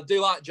 I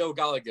do like Joe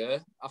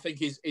Gallagher. I think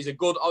he's a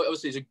good,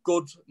 obviously he's a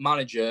good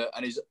manager,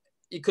 and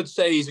you could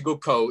say he's a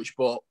good coach,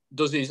 but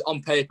does he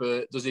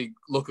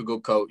look a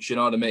good coach? You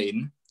know what I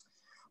mean?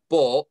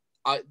 But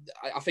I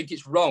think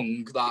it's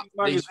wrong that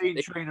Magazine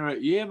trainer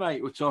at year,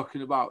 mate. We're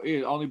talking about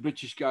here, only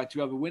British guy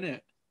to ever win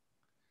it.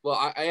 Well,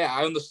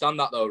 I understand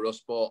that though,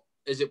 Russ. But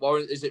is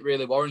it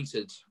really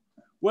warranted?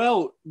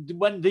 Well,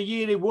 when the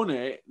year he won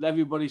it,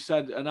 everybody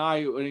said, and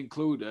I were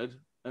included,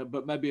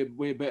 but maybe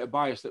we're a bit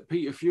biased, that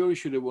Peter Fury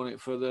should have won it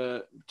for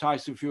the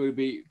Tyson Fury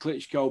beat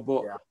Klitschko.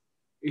 But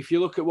if you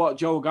look at what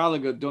Joe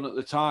Gallagher had done at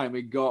the time,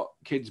 he got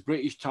kids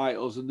British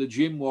titles, and the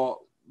gym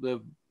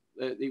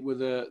it was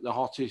the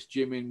hottest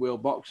gym in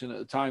world boxing at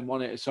the time,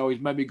 wasn't it? So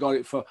he's maybe got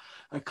it for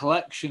a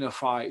collection of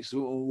fights,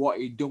 what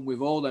he'd done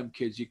with all them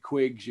kids, your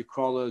Quiggs, your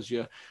Crawlers,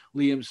 your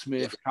Liam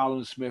Smith,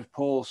 Callum Smith,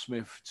 Paul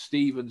Smith,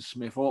 Stephen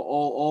Smith,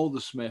 all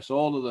the Smiths,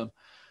 all of them.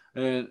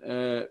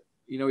 And,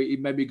 he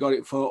maybe got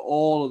it for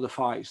all of the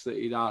fights that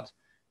he'd had,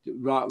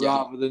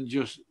 rather than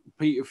just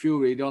Peter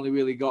Fury. He'd only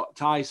really got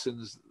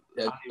Tyson's,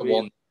 the one. You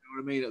know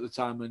what I mean, at the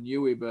time, and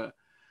Huey, but...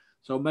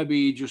 So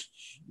maybe he just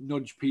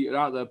nudged Peter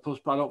out there. Plus,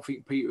 I don't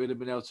think Peter would have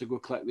been able to go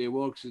collect the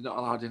award because he's not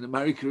allowed in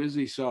America, is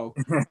he? So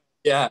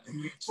yeah,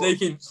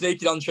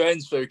 sneaking on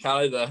trains through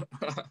Canada.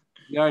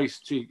 Yeah,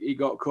 he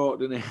got caught,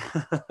 didn't he?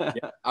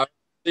 Yeah, I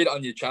see it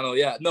on your channel.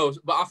 Yeah, no,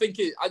 but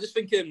I just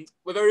think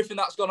with everything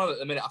that's gone on at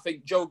the minute, I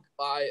think Joe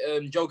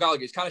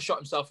Gallagher's kind of shot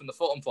himself in the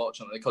foot,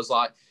 unfortunately, because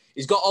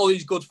he's got all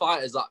these good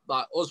fighters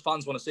that us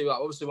fans want to see.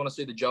 Obviously, want to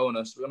see the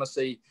Jonas. We want to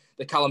see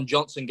the Callum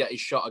Johnson get his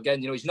shot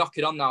again. He's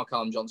knocking on now,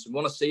 Callum Johnson. We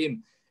want to see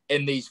him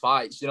in these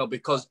fights,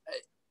 because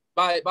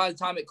by the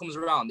time it comes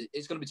around,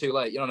 it's going to be too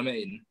late. You know what I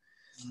mean?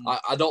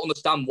 I don't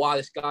understand why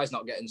this guy's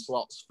not getting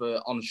slots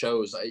on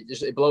shows.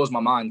 It blows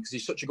my mind because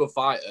he's such a good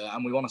fighter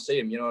and we want to see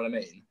him. You know what I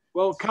mean?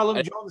 Well,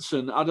 Callum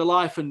Johnson had a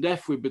life and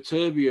death with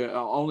Beterbiev,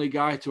 only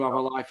guy to have a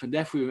life and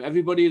death with him.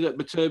 Everybody that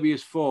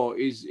Beterbiev's fought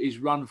is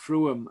ran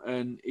through him,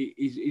 and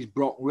he's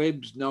broke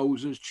ribs,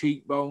 noses,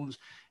 cheekbones.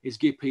 He's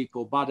give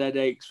people bad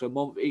headaches for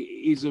months.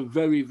 He's a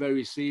very,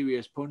 very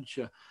serious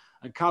puncher.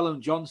 And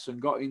Callum Johnson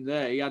got in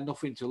there. He had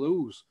nothing to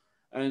lose.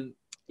 And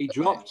he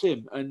dropped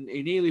him, and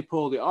he nearly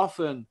pulled it off.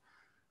 And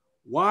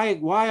why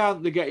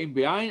aren't they getting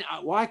behind?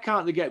 Why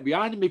can't they get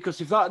behind him? Because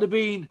if that had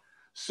been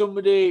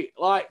somebody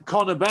like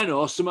Conor Benn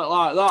or something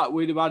like that,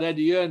 we'd have had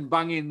Eddie Hearn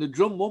banging the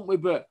drum, wouldn't we?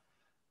 But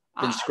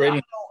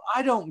screaming.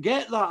 I don't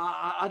get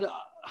that.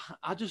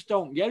 I just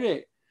don't get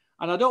it.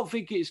 And I don't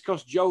think it's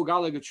because Joe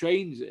Gallagher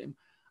trains him.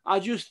 I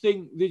just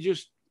think they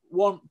just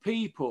want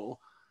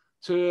people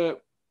to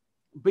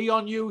be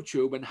on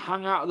YouTube and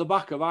hang out at the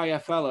back of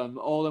IFL and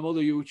all them other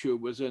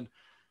YouTubers and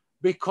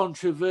be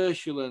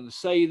controversial and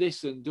say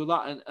this and do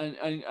that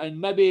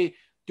and maybe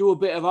do a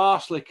bit of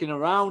arse licking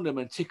around them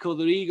and tickle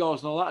their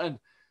egos and all that. And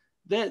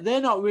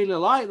they're not really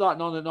like that,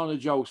 none of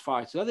Joe's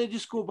fighters. They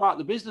just go about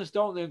the business,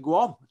 don't they, and go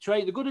on.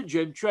 Train, they're good at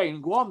gym, train,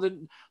 and go on.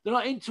 They're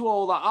not into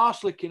all that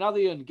arse licking, are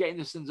they, and getting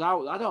the things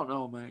out. I don't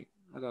know, mate.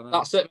 I don't know.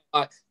 That's it.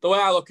 The way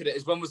I look at it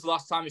is, when was the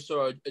last time you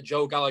saw a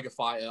Joe Gallagher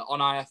fighter on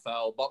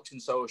IFL, Boxing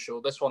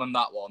Social, this one and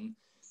that one,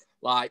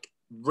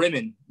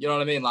 rimming? You know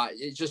what I mean?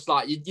 It's just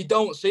you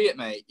don't see it,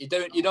 mate. You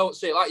don't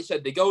see it. Like you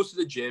said, they go to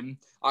the gym.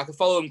 I can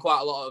follow them, quite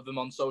a lot of them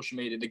on social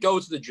media. They go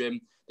to the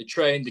gym, they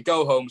train, they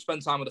go home,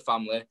 spend time with the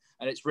family,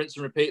 and it's rinse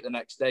and repeat the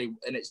next day.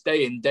 And it's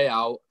day in, day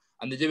out,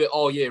 and they do it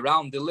all year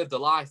round. They live the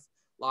life.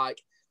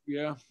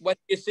 Yeah. When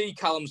you see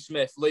Callum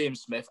Smith, Liam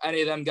Smith,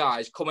 any of them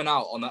guys coming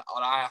out on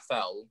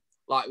IFL,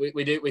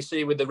 we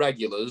see with the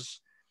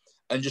regulars,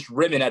 and just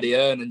rimming Eddie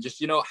Hearn and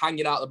just,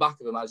 hanging out the back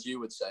of him, as you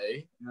would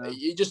say. Yeah.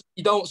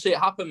 You don't see it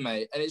happen,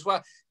 mate. And it's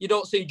where you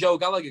don't see Joe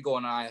Gallagher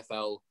going on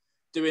IFL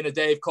doing a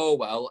Dave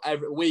Colwell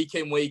every week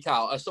in, week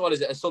out. So what is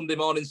it, a Sunday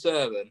morning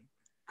sermon?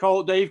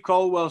 Dave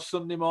Colwell's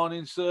Sunday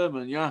morning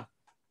sermon, yeah.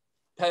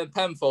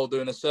 Penfold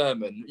doing a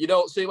sermon. You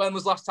don't see, when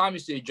was the last time you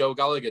see Joe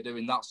Gallagher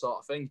doing that sort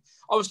of thing?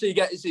 Obviously, you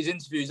get his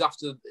interviews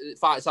after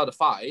fight's had a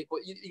fight, but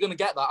you're going to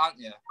get that, aren't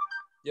you?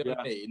 You know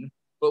what I mean?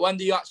 But when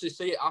do you actually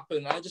see it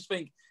happen? I just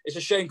think it's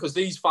a shame, because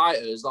these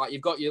fighters,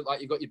 you've got your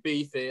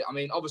Beefy. I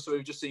mean, obviously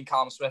we've just seen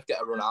Callum Smith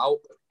get a run out.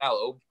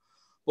 Hello,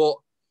 but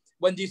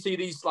when do you see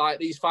these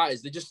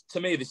fighters? They just, to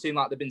me, they seem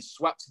like they've been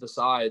swept to the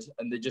side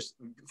and they're just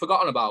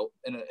forgotten about.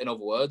 In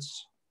other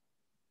words,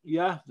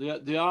 yeah,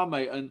 they are,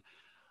 mate. And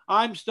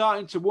I'm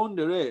starting to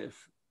wonder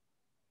if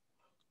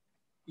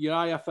your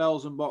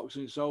IFLs and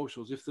Boxing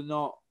Socials, if they're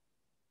not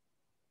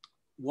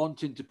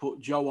wanting to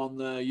put Joe on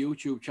their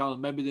YouTube channel,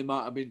 maybe they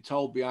might have been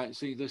told behind the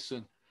scenes,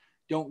 listen,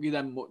 don't give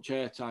them much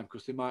airtime,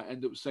 because they might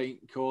end up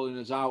calling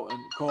us out and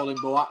calling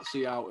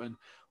Boazzi out and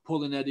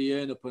pulling Eddie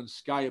Hearn up on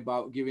Sky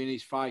about giving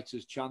his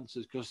fighters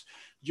chances, because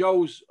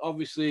Joe's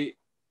obviously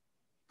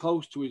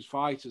close to his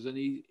fighters and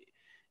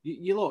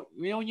You look,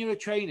 when you're a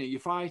trainer, your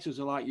fighters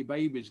are like your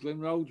babies. Glenn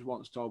Rhodes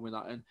once told me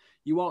that, and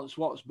you want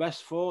what's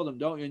best for them,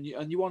 don't you?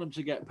 And you want them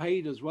to get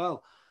paid as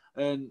well.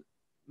 And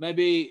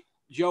maybe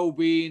Joe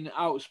being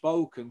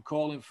outspoken,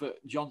 calling for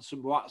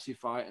Johnson Boazzi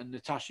fight and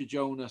Natasha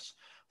Jonas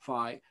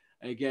fight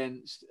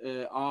against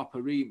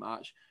Harper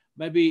rematch,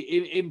 maybe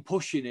in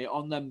pushing it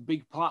on them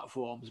big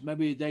platforms,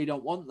 maybe they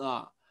don't want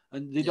that.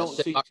 And they don't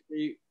seem to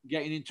be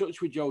getting in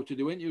touch with Joe to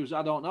do interviews.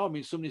 I don't know. I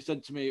mean, somebody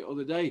said to me the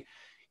other day,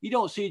 you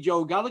don't see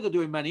Joe Gallagher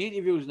doing many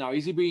interviews now.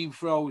 Is he being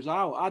froze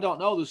out? I don't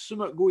know. There's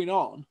something going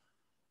on.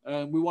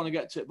 We want to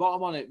get to the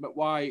bottom on it, but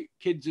why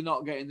kids are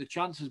not getting the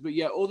chances, but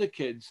yet other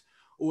kids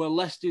who are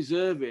less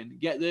deserving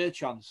get their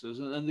chances,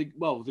 and they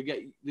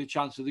get the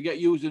chances. They get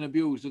used and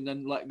abused and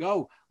then let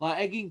go.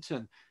 Like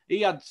Eggington,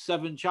 he had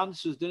 7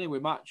 chances, didn't he,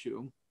 with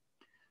Matchroom?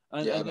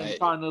 And then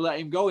finally let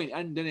him go in,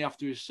 and then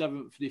after his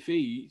 7th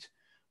defeat.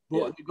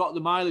 But he got the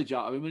mileage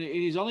out of him, and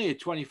he's only a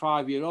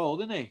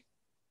 25-year-old, isn't he?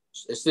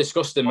 It's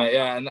disgusting, mate.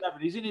 Yeah, and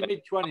he's in his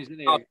mid-20s, isn't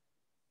he?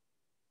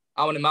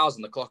 How many miles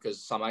on the clock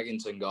has Sam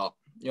Eggington got?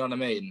 You know what I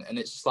mean? And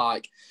it's just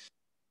like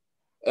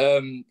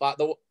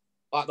the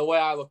way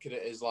I look at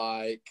it is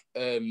like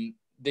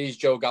these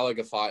Joe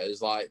Gallagher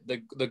fighters, like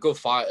the good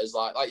fighters,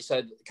 like you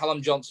said,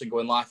 Callum Johnson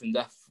going life and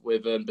death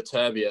with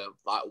Baturbia.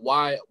 Like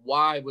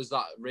why was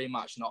that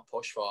rematch not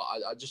pushed for?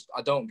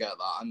 I don't get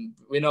that. And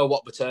we know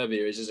what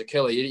Baturbia is as a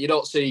killer. You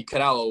don't see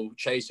Canelo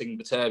chasing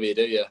Baturbia,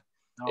 do you?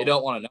 No. You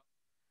don't want to know,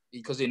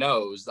 because he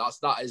knows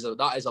that is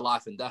a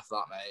life and death,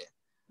 that, mate.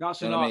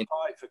 That's an hard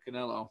fight for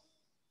Canelo.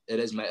 It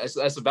is, mate.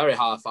 It's a very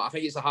hard fight. I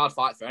think it's a hard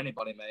fight for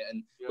anybody, mate.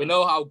 And we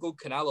know how good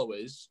Canelo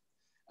is,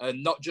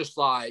 and not just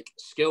like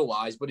skill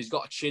wise, but he's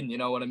got a chin. You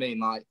know what I mean?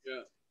 Like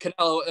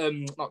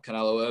Canelo, not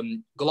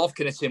Canelo.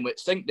 Golovkin hit him with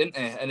sink, didn't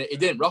he? And he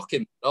didn't rock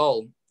him at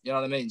all. You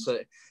know what I mean? So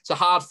it's a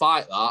hard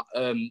fight,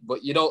 that.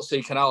 But you don't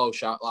see Canelo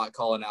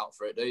calling out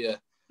for it, do you?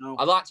 No.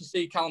 I'd like to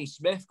see Callum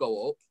Smith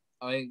go up.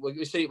 I mean,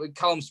 we see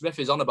Callum Smith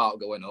is on about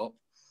going up.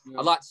 Yeah.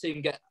 I'd like to see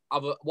him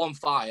have one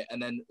fight and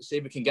then see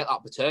if we can get that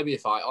Baturbia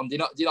fight on. Does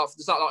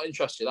that not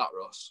interest you, that,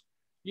 Russ?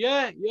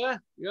 Yeah.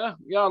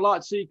 I'd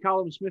like to see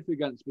Callum Smith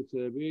against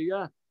Baturbia.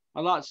 Yeah,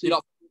 I'd like to see. You're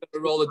not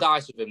going to roll the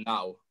dice with him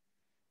now.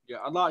 Yeah,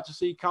 I'd like to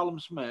see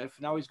Callum Smith.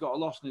 Now he's got a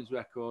loss in his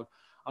record.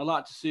 I'd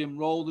like to see him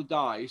roll the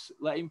dice,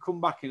 let him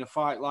come back in a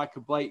fight like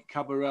a Blake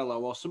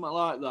Cabarello or something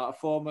like that, a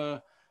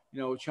former,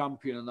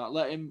 champion, and that.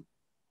 Let him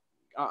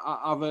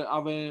have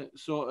a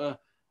sort of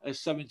a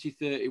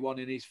 70-31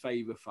 in his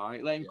favour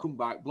fight. Let him come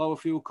back, blow a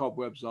few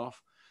cobwebs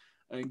off,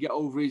 and get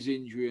over his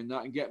injury and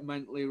that, and get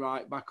mentally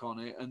right back on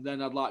it. And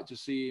then I'd like to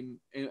see him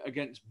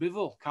against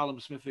Bivol, Callum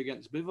Smith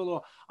against Bivol,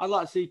 or I'd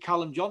like to see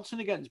Callum Johnson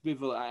against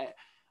Bivol.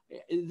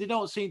 They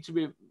don't seem to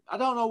be. I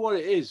don't know what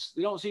it is.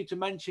 They don't seem to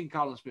mention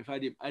Callum Smith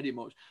Eddie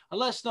much. And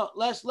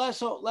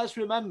let's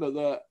remember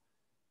that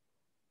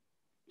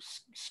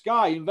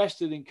Sky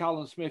invested in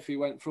Callum Smith. He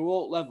went through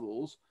all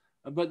levels.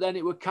 But then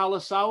it was Calla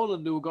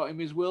Sauerland who got him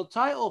his world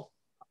title.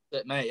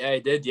 That's it, mate. Yeah, he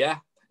did, yeah.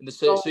 In the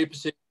Super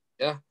Series,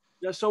 yeah.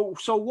 Yeah, so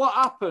what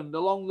happened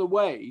along the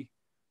way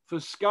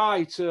for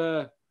Sky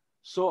to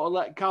sort of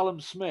let Callum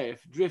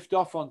Smith drift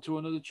off onto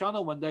another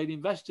channel when they'd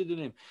invested in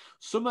him?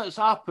 Something's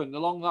happened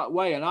along that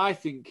way, and I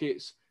think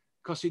it's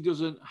because he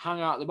doesn't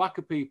hang out the back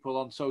of people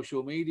on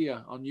social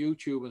media, on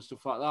YouTube and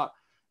stuff like that.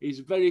 He's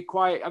very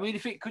quiet. I mean,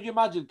 could you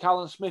imagine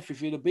Callum Smith if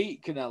he'd have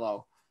beat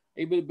Canelo?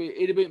 He'd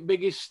have been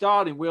biggest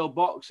star in world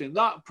boxing.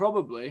 That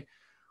probably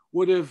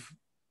would he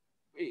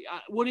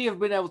have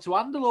been able to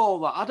handle all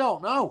that? I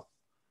don't know.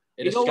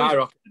 It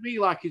skyrocketed. To me,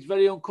 like he's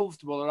very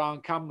uncomfortable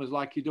around cameras,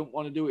 like he don't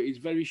want to do it. He's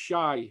very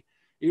shy.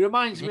 He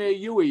reminds me of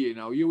Huey,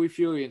 Huey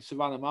Fury and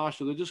Savannah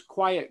Marshall. They're just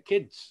quiet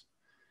kids.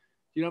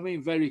 You know what I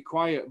mean? Very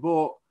quiet.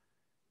 But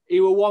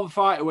he was one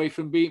fight away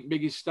from being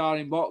biggest star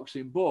in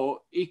boxing, but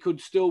he could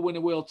still win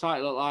a world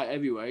title at light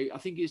heavyweight. I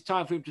think it's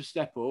time for him to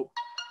step up.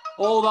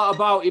 All that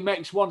about he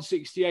makes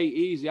 168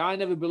 easy. I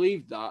never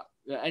believed that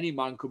any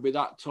man could be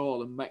that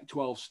tall and make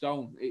 12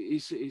 stone.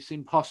 It's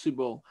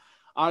impossible.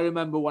 I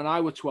remember when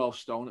I was 12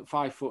 stone at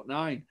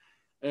 5'9",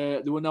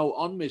 there were no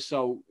on me.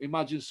 So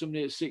imagine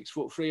somebody at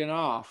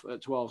 6'3.5"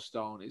 at 12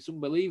 stone. It's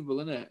unbelievable,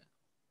 isn't it?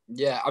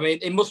 Yeah, I mean,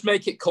 he must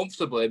make it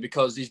comfortably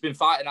because he's been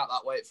fighting at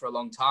that weight for a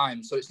long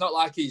time. So it's not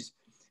like he's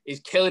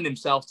killing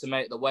himself to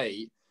make the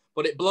weight.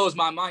 But it blows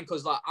my mind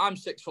because, like, I'm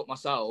 6 foot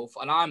myself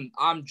and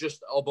I'm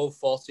just above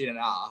 14.5.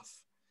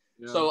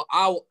 Yeah. So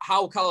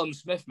how Callum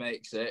Smith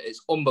makes it, it's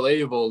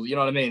unbelievable. You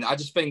know what I mean? I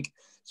just think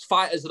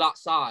fighters of that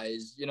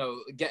size,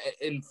 get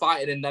in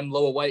fighting in them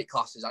lower weight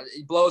classes.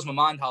 It blows my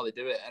mind how they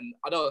do it. And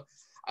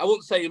I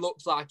wouldn't say he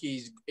looks like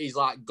he's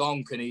like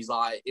gonk and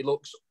he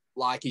looks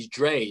like he's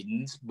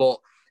drained, but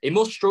he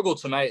must struggle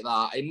to make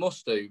that. He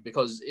must do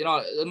because,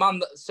 the man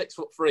that's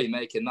 6'3"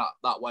 making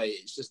that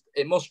weight,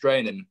 it must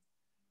drain him.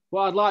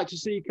 Well, I'd like to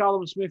see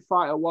Callum Smith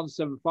fight at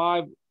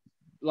 175,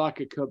 like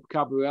a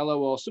Cabrello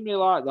or something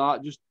like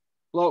that. Just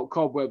blow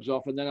cobwebs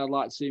off, and then I'd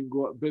like to see him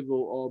go at Bivol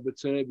or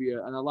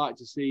Baturbia, and I'd like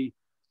to see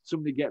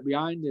somebody get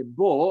behind him.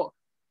 But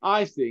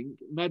I think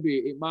maybe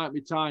it might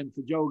be time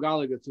for Joe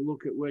Gallagher to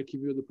look at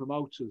working with other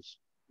promoters.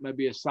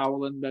 maybe a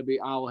Sauerland, maybe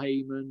Al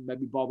Heyman,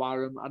 maybe Bob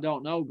Arum. I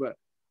don't know, but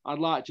I'd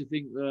like to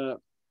think that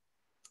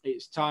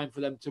it's time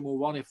for them to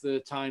move on if their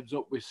time's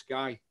up with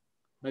Sky.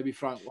 Maybe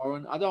Frank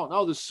Warren. I don't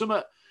know. There's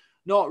something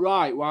not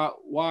right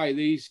why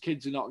these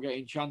kids are not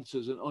getting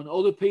chances, and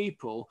other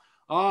people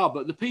are.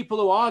 But the people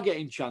who are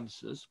getting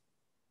chances,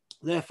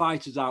 they're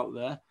fighters out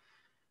there.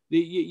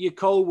 Your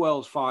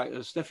Colwell's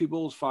fighters, Steffi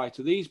Bull's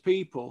fighter, these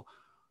people,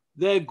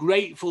 they're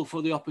grateful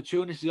for the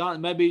opportunities,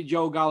 aren't they? Maybe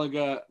Joe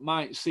Gallagher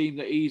might seem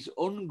that he's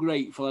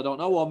ungrateful, I don't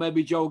know, or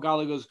maybe Joe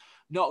Gallagher's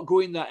not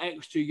going that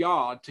extra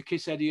yard to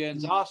kiss Eddie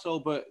Hearn's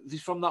arsehole, but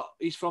he's from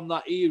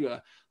that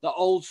era, that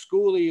old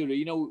school era.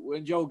 You know,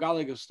 when Joe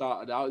Gallagher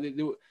started out,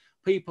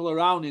 people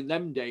around in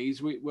them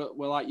days were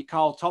like your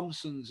Carl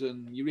Thompsons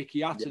and your Ricky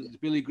Hattons,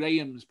 Billy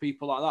Grahams,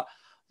 people like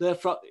that.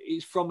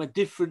 It's from a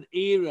different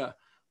era.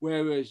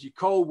 Whereas your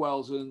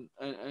Colwells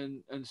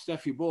and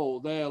Steffi Bull,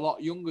 they're a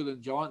lot younger than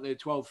Joe, aren't they?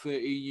 12,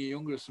 13 years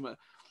younger or something.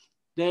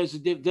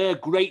 They're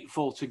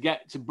grateful to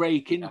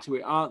break into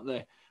it, aren't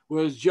they?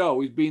 Whereas Joe,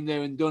 he's been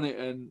there and done it,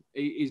 and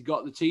he's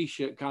got the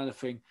T-shirt kind of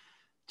thing.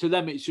 To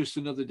them, it's just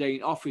another day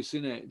in office,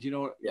 isn't it? Do you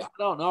know? Yeah. I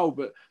don't know,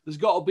 but there's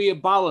got to be a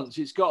balance.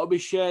 It's got to be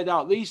shared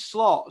out. These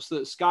slots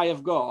that Sky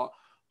have got,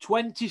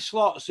 20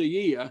 slots a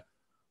year,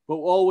 but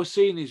all we're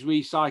seeing is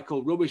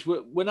recycled rubbish.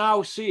 We're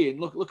now seeing,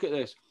 look at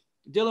this.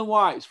 Dylan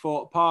White's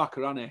fought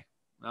Parker, hasn't he?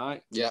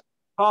 Right? Yeah.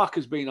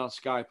 Parker's been on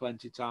Sky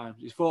plenty of times.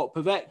 He's fought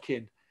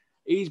Povetkin.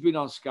 He's been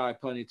on Sky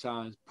plenty of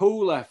times.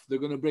 Pulev, they're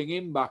going to bring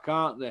him back,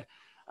 aren't they?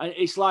 And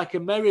it's like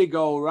a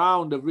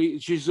merry-go-round of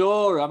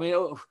Chisora.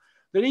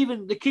 I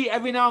mean, they keep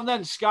every now and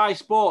then Sky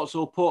Sports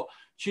will put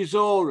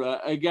Chisora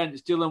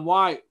against Dylan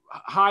White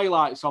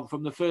highlights on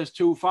from the first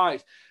two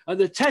fights. And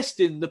they're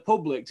testing the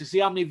public to see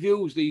how many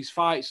views these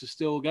fights are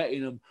still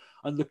getting them.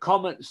 And the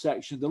comment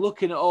section, they're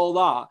looking at all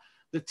that.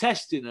 They're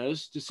testing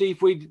us to see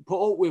if we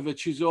put up with a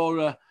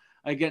Chisora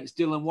against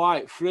Dylan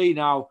White 3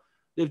 now.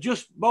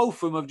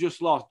 Both of them have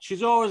just lost.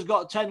 Chisora's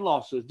got 10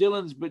 losses.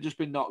 Dylan's just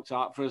been knocked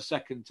out for a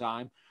second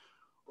time.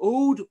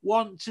 Who'd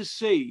want to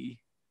see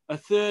a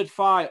third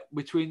fight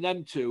between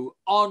them two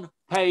on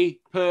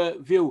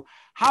pay-per-view?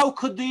 How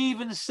could they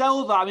even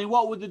sell that? I mean,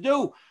 what would they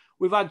do?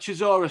 We've had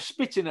Chisora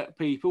spitting at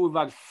people. We've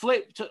had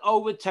flipped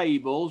over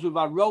tables. We've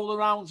had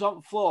roll-arounds on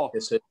the floor.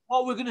 Yes,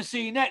 what we're going to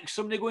see next?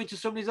 Somebody going to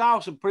somebody's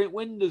house and putting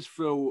windows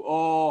through?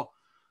 Or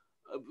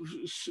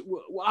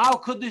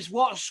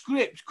what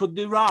script could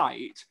they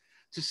write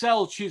to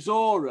sell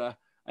Chisora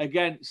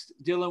against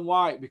Dylan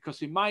White?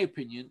 Because in my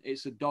opinion,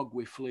 it's a dog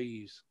with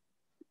fleas.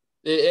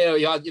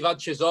 You've had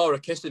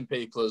Chisora kissing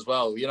people as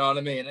well. You know what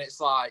I mean? It's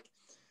like,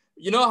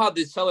 you know how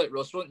they sell it,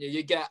 Russ, wouldn't you?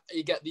 You get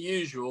the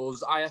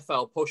usuals,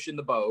 IFL pushing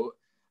the boat,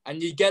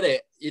 and you get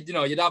it. You'd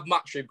have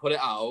Matchroom put it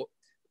out,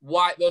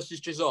 White versus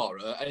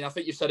Chisora, and I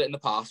think you've said it in the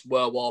past,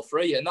 World War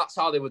III, and that's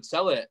how they would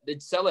sell it.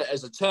 They'd sell it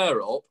as a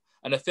tear-up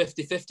and a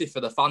 50-50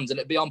 for the fans, and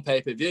it'd be on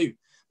pay-per-view.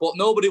 But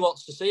nobody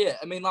wants to see it.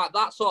 I mean, like,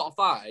 that sort of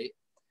fight,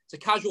 it's a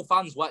casual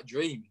fan's wet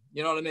dream.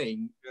 You know what I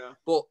mean? Yeah.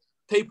 But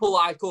people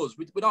like us,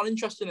 we're not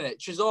interested in it.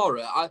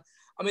 Chisora,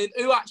 I mean,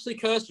 who actually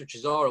cares for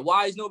Chisora?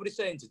 Why is nobody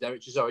saying to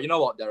Derek Chisora, you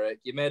know what, Derek,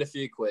 you made a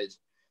few quid.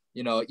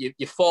 You know,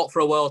 you fought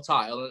for a world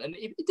title, and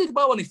he did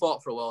well when he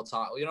fought for a world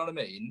title. You know what I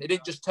mean? He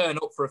didn't just turn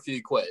up for a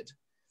few quid.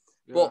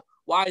 Yeah. But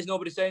why is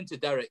nobody saying to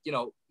Derek, you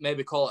know,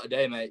 maybe call it a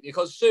day, mate?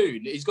 Because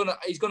soon he's gonna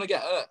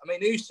get hurt. I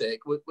mean, Usyk,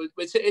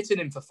 we're hitting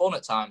him for fun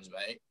at times,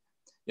 mate.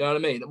 You know what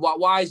I mean?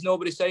 Why is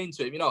nobody saying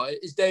to him, you know,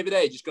 is David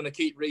A just going to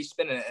keep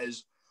re-spinning it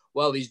as,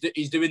 well, he's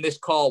doing this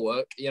core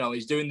work, you know,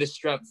 he's doing this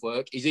strength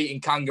work, he's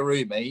eating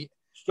kangaroo meat.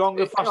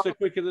 Stronger, faster,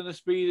 quicker than a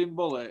speeding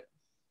bullet.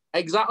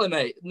 Exactly,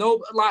 mate.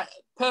 No, like,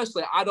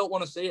 personally, I don't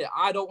want to see it.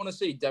 I don't want to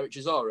see Derek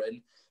Chisora,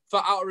 and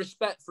out of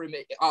respect for him,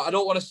 I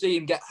don't want to see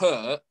him get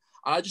hurt.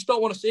 I just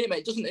don't want to see it, mate.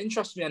 It doesn't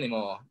interest me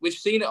anymore. We've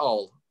seen it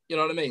all. You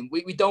know what I mean?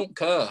 We don't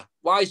care.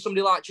 Why is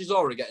somebody like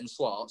Chisora getting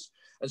slots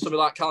and somebody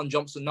like Callum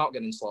Johnson not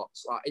getting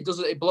slots? Like,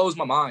 it blows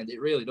my mind. It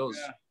really does.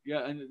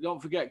 Yeah, and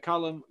don't forget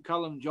Callum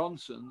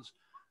Johnson's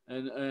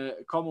and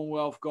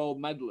Commonwealth gold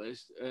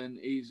medalist, and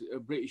he's a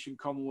British and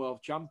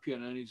Commonwealth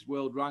champion, and he's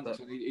world ranked,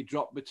 and he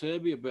dropped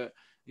Baturbia, but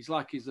he's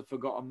like he's the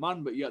forgotten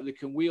man, but yet they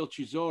can wheel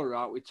Chisora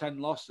out with 10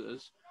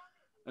 losses.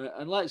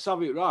 And let's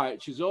have it right,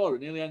 Chisora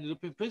nearly ended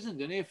up in prison,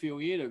 didn't he, a few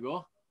years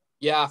ago?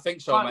 Yeah, I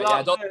think so, mate.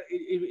 Yeah,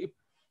 he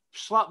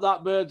slapped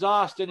that bird's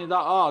arse, didn't he, that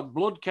hard?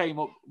 Blood came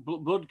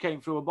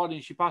through her body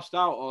and she passed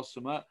out or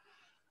something.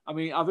 I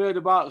mean, I've heard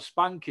about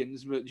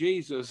spankings, but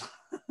Jesus.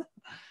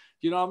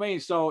 Do you know what I mean?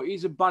 So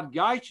he's a bad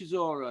guy,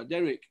 Chisora.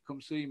 Derek,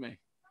 come see me. Do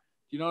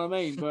you know what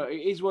I mean? But it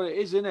is what it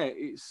is, isn't it?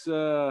 It's,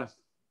 I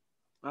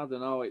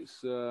don't know, it's...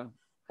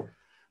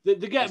 They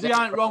get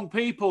behind wrong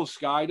people,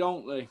 Sky,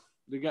 don't they?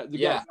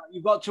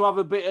 You've got to have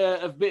a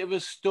bit of a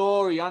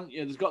story, haven't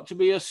you? There's got to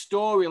be a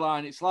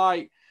storyline. It's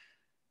like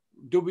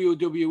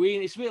WWE,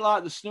 and it's a bit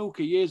like the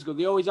snooker years ago.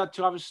 They always had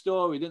to have a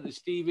story, didn't they?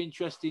 Steve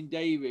Interesting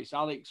Davis,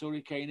 Alex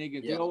Hurricane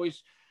Higgins. Yeah.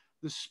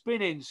 The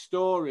spinning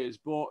stories,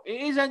 but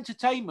it is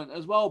entertainment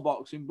as well,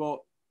 boxing. But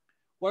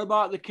what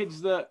about the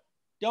kids that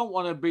don't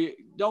want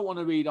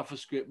to read off a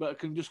script, but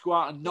can just go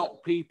out and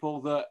knock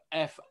people that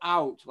F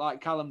out,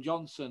 like Callum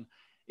Johnson.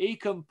 He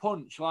can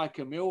punch like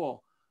a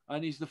mule,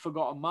 and he's the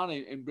forgotten man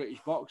in British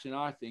boxing,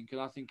 I think.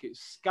 And I think it's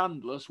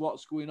scandalous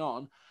what's going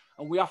on,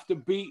 and we have to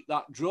beat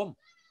that drum.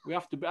 We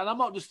have to, and I'm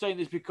not just saying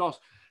this because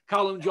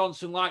Callum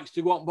Johnson likes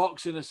to go on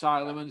boxing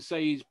asylum and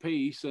say his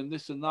piece and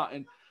this and that.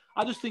 And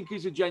I just think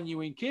he's a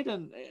genuine kid,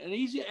 and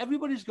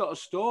everybody's got a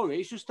story.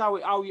 It's just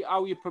how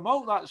you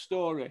promote that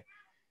story.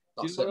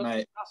 That's it,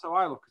 mate. That's how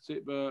I look at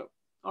it. But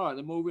all right,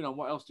 then moving on.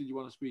 What else did you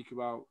want to speak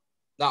about?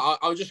 Now,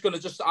 I was just going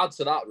to add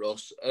to that,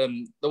 Russ.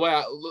 The way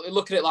I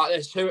look at it like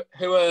this: who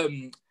are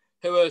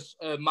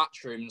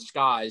Matchroom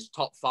Sky's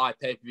top 5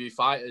 pay-per-view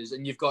fighters?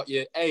 And you've got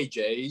your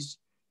AJs,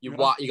 you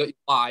got your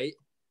White,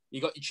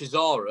 you got your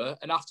Chisora,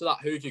 and after that,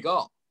 who have you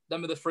got?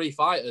 Them are the 3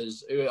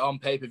 fighters who are on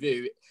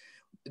pay-per-view.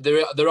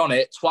 They're on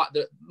it.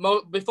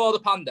 Before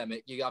the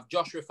pandemic, you have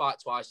Joshua fight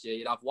twice a year,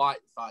 you'd have White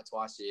fight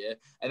twice a year,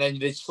 and then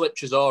they'd slip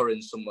Chisora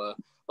in somewhere.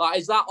 Like,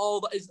 is that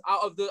all that is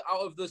out of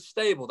the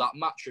stable that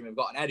Matchroom have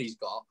got and Eddie's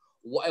got?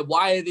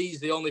 Why are these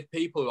the only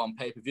people who are on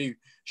pay-per-view?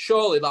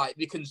 Surely, like,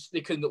 they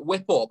can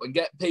whip up and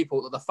get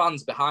people that the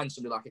fans behind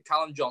somebody like a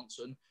Callum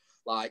Johnson,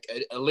 like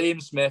a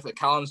Liam Smith, a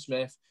Callum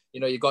Smith. You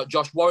know, you've got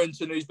Josh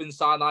Warrington, who's been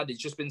signed. He's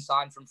just been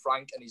signed from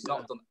Frank, and he's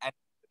not done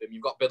anything with him.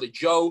 You've got Billy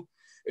Joe,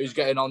 who's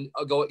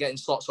getting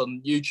slots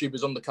on YouTube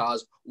as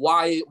undercards.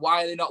 Why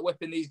are they not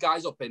whipping these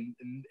guys up in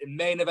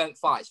main event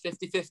fights,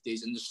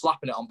 50-50s, and just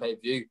slapping it on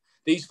pay-per-view?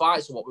 These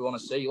fights are what we want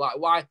to see. Like,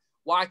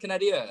 why can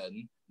Eddie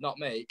Hearn not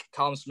make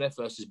Callum Smith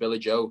versus Billy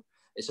Joe?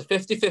 It's a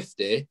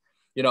 50-50.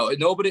 You know,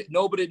 nobody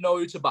know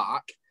who to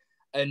back.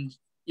 And,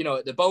 you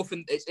know, they're both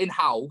it's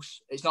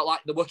in-house. It's not like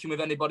they're working with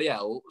anybody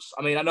else.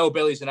 I mean, I know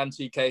Billy's an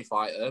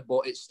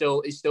he's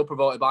still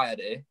promoted by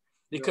Eddie.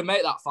 They can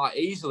make that fight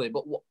easily,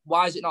 but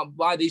why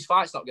are these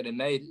fights not getting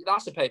made?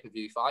 That's a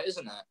pay-per-view fight,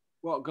 isn't it?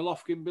 What,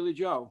 Golovkin, Billy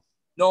Joe?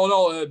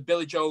 No,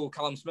 Billy Joe,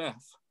 Callum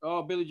Smith.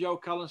 Oh, Billy Joe,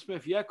 Callum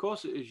Smith. Yeah, of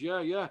course it is.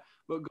 Yeah.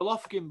 But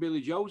Golovkin, Billy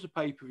Joe's a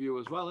pay-per-view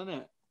as well, isn't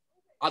it?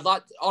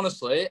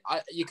 Honestly,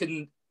 I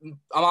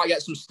might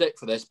get some stick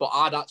for this, but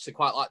I'd actually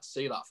quite like to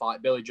see that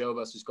fight, Billy Joe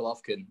versus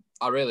Golovkin.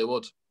 I really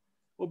would.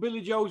 Well,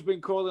 Billy Joe's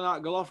been calling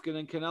out Golovkin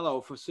and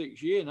Canelo for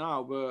 6 years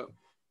now, but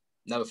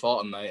never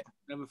fought him, mate.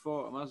 Never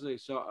fought him, has he?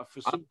 So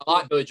I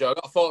like Billy Joe. I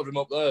got a photo of him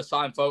up there,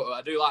 signed photo.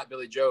 I do like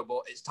Billy Joe,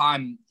 but it's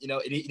time. You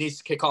know, he needs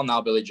to kick on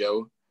now, Billy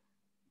Joe.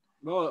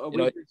 Well,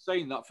 we've been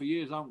saying that for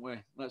years, haven't we?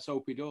 Let's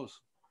hope he does.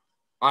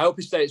 I hope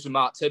he stays with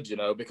Mark Tibbs, you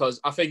know, because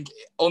I think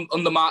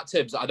under Mark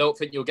Tibbs, I don't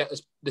think you'll get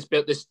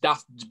this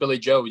daft Billy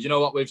Joe. You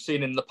know what we've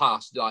seen in the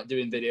past, like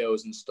doing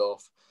videos and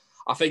stuff.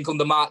 I think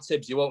under Mark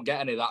Tibbs, you won't get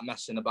any of that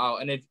messing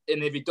about. And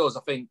if he does,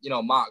 I think, you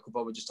know, Mark will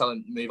probably just tell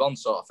him to move on,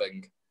 sort of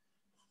thing.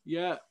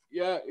 Yeah.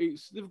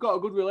 They've got a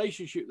good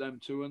relationship, them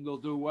two, and they'll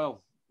do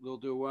well.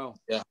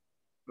 Yeah.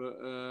 But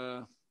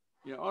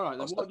all right.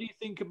 Then what do you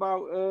think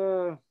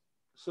about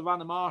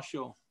Savannah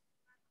Marshall?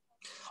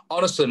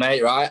 Honestly,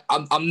 mate, right?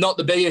 I'm not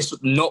the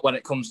biggest nut when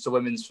it comes to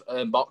women's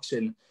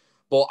boxing,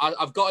 but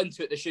I've got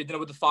into it this year, you know,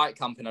 with the fight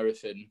camp and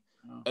everything.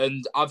 Oh.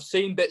 And I've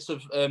seen bits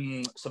of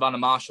Savannah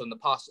Marshall in the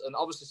past, and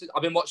obviously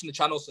I've been watching the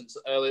channel since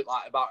early,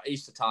 like about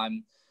Easter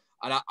time,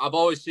 and I've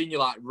always seen you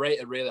like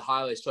rated really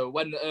highly. So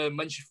when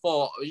she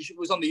fought, she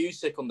was on the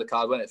Usyk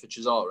undercard, wasn't it, for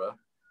Chisora?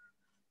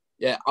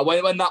 Yeah,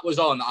 when that was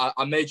on,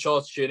 I made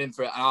sure to tune in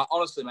for it, and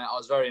honestly, mate, I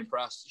was very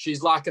impressed.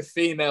 She's like a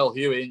female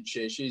Huey, isn't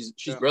she? She's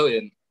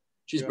brilliant.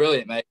 She's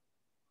brilliant, mate.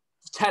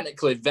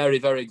 Technically, very,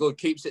 very good.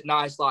 Keeps it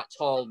nice, like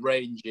tall,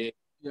 rangy.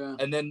 Yeah.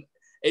 And then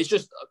it's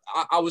just,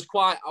 it was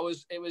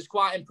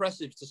quite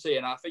impressive to see,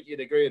 and I think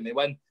you'd agree with me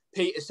when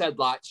Peter said,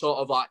 like, sort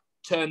of like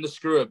turn the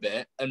screw a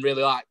bit and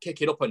really like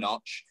kick it up a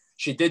notch.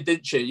 She did,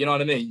 didn't she? You know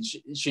what I mean?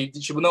 She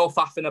was no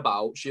faffing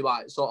about. She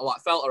like sort of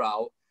like felt her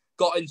out,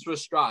 got into her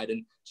stride,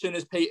 and as soon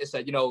as Peter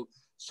said, you know,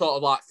 sort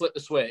of like flip the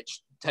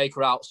switch, take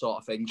her out, sort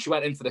of thing, she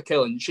went in for the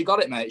kill, and she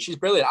got it, mate. She's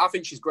brilliant. I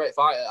think she's a great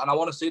fighter, and I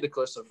want to see the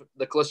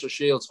Calista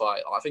Shields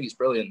fight. I think it's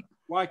brilliant.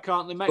 Why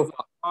can't they make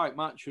that fight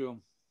match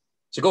them?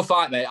 It's a good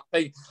fight, mate. I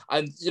think,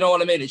 and you know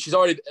what I mean.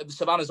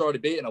 Savannah's already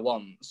beaten her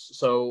once,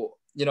 so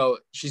you know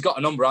she's got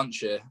a number, hasn't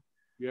she?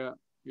 Yeah,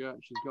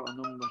 she's got a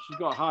number. She's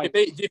got a height.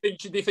 Do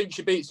you think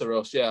she beats her,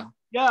 Russ? Yeah.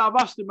 Yeah, I've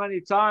asked her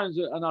many times,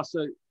 and I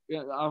said,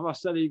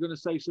 are you going to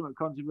say something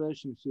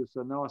controversial? She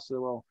said, no. I said,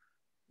 well,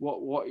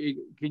 what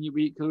can you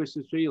beat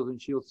Calista Shields?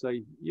 And she'll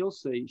say, you'll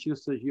see. She'll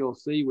say, you'll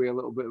see, with a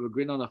little bit of a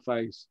grin on her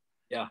face.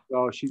 Yeah.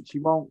 So she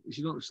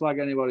doesn't slag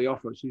anybody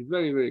off her. She's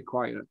very, very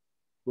quiet.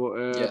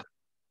 But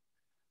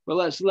but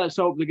let's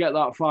hope they get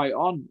that fight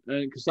on,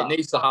 because it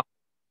needs to happen.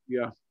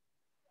 Yeah.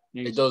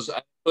 It does.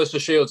 Calista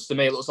Shields, to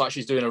me, it looks like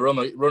she's doing a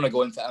runner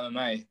going for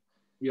MMA.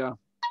 Yeah.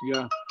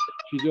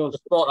 She does. The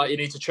sport that you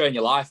need to train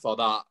your life for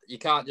that. You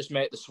can't just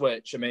make the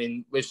switch. I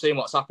mean, we've seen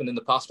what's happened in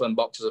the past when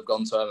boxers have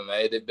gone to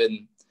MMA. They've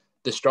been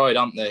destroyed,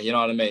 haven't they? You know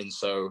what I mean?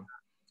 So,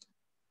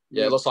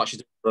 yeah, it looks like she's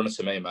doing a runner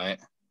to me, mate.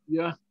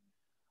 Yeah.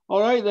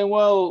 All right, then.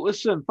 Well,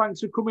 listen,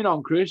 thanks for coming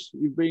on, Chris.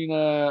 You've been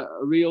a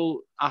real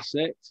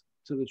asset.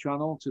 to the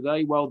channel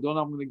today. Well done.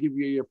 I'm going to give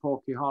you your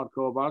Porky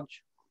Hardcore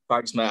badge.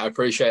 Thanks, mate. I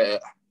appreciate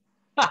it.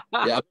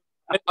 Yeah,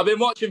 I've been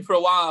watching for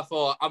a while. I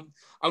thought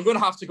I'm going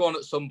to have to go on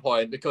at some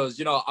point because,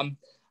 you know, I'm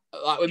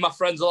like with my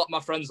friends. A lot of my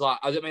friends, like,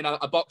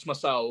 I box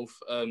myself,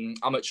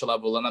 amateur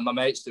level, and then my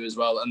mates do as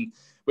well. And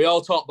we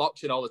all talk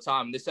boxing all the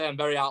time. They say I'm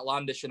very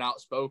outlandish and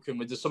outspoken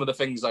with some of the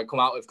things I come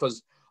out with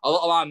because a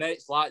lot of my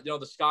mates, like, you know,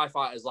 the Sky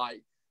Fighters,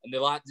 like, and they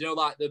like, you know,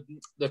 like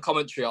the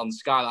commentary on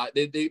Sky, like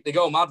they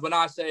go mad when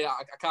I say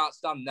I can't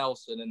stand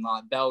Nelson and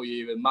like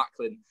Bellew and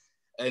Macklin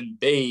and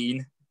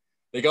Bean.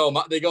 They go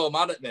mad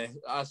at me.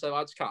 I said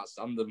I just can't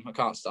stand them. I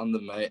can't stand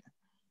them, mate.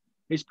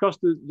 It's because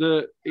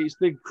it's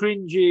the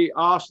cringy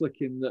arse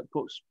licking that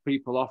puts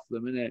people off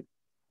them, isn't it?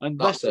 And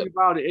the best thing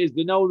about it is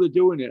they know they're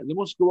doing it. And they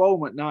must go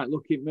home at night,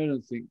 look in the mirror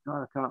and think,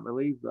 God, I can't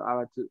believe that I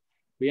had to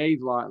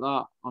behave like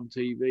that on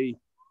TV.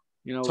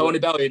 You know, Tony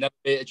Bellew never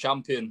beat a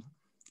champion.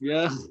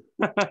 Yeah.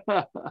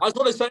 I was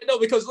going to say, no,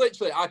 because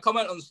literally I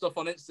comment on stuff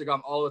on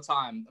Instagram all the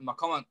time and my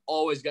comment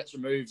always gets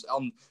removed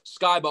on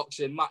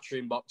Skyboxing,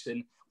 Matchroom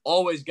Boxing,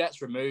 always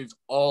gets removed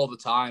all the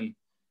time.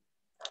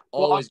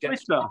 Always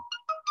gets removed.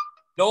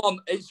 No, on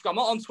Instagram. I'm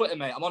not on Twitter,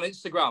 mate. I'm on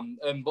Instagram.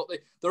 But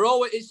they're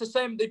always, it's the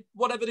same.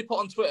 Whatever they put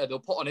on Twitter, they'll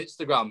put on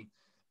Instagram.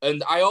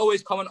 And I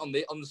always comment on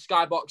the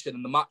Skyboxing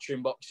and the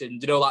Matchroom Boxing,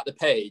 you know, like the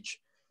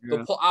page. Yeah.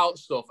 They'll put out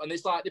stuff. And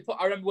it's like,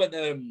 I remember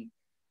when,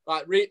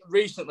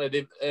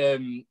 recently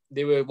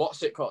they were,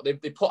 what's it called? They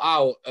put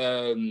out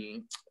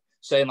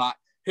saying like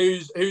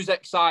who's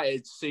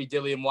excited to see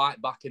Dillian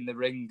Whyte back in the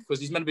ring because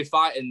he's meant to be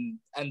fighting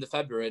end of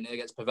February and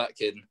against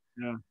Povetkin.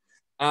 Yeah.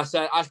 And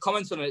I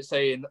commented on it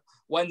saying,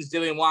 when's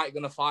Dillian Whyte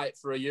going to fight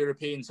for a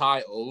European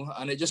title?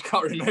 And it just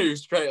got removed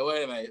straight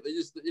away, mate. They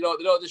just, you know,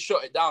 they don't just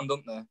shut it down,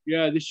 don't they?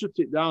 Yeah, they shut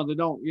it down. They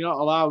don't. You're not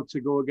allowed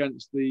to go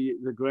against the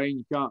grain.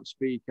 You can't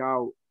speak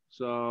out.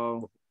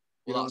 So,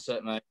 well, that's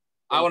it, mate.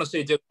 I want to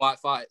see Dillian Whyte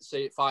fight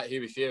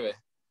Hughie Fury.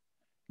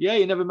 Yeah,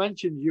 he never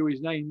mentioned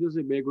Hughie's name, does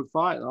it? Be a good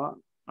fight, that.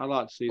 I'd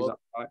like to see that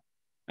fight.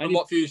 And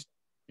what you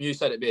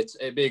said,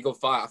 it'd be a good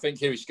fight. I think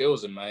Hughie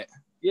skills him, mate.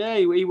 Yeah,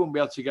 he wouldn't be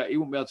able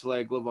to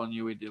lay a glove on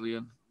Hughie,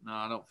 Dillian. No,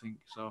 I don't think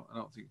so.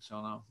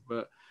 No.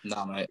 But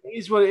no, mate. It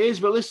is what it is.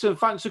 But listen,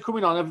 thanks for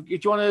coming on. Do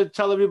you want to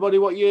tell everybody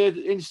what your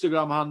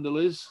Instagram handle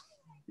is?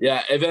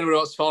 Yeah, if anyone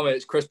wants to follow me,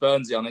 it's Chris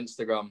Burnsy on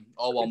Instagram.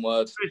 All one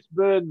word. Chris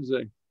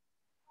Burnsy.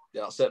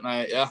 Yeah, that's it,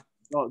 mate. Yeah.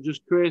 Not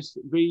just Chris,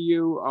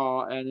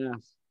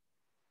 Burns.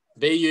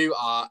 Burnsey.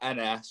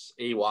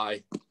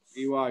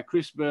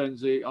 Chris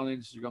Burnsy on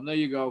Instagram. There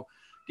you go.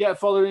 Get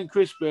following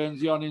Chris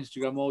Burnsy on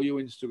Instagram, all you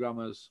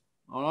Instagrammers.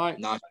 All right.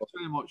 Nice. Thanks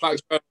very much.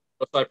 Thanks very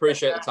much. I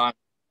appreciate the time.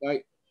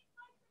 Bye.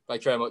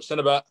 Thanks very much. See you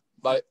in a bit.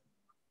 Bye.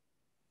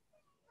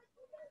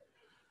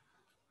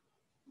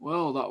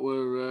 Well, that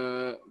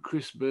were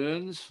Chris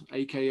Burns,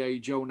 aka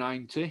Joe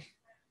 90,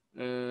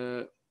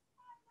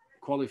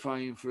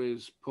 qualifying for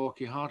his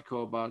Porky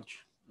Hardcore badge.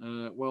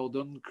 Well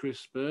done,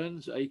 Chris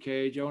Burns,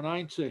 aka Joe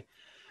 90.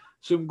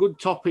 Some good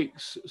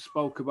topics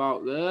spoke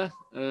about there.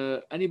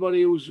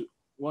 Anybody who's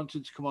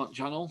wanted to come on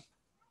channel,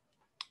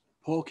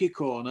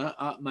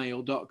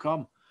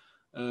 porkycorner@mail.com.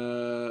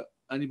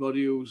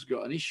 Anybody who's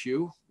got an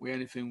issue with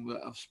anything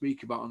that I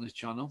speak about on this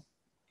channel,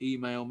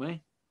 email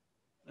me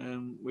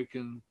and we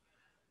can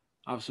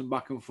have some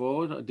back and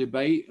forward, a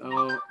debate,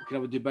 or we can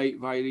have a debate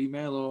via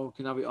email, or we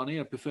can have it on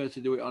here. I prefer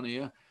to do it on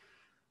here.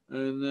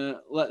 And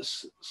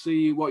let's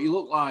see what you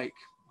look like,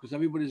 because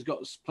everybody's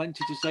got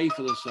plenty to say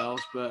for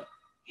themselves, but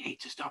you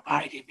need to stop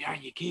hiding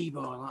behind your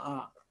keyboard like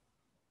that.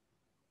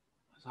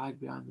 Let's hide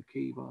behind the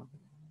keyboard.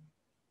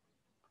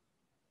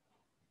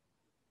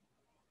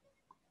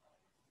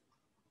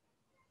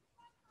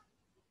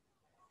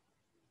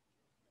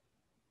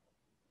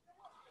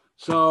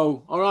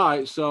 So, all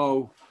right.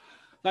 So,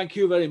 thank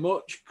you very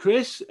much,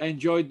 Chris.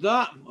 Enjoyed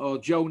that, or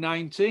Joe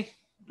 90,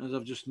 as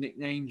I've just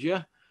nicknamed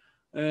you.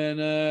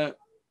 And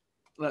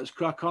let's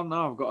crack on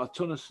now. I've got a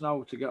ton of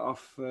snow to get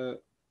off my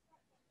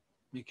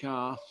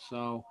car.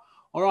 So,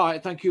 all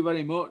right. Thank you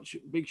very much.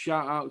 Big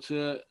shout out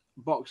to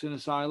Boxing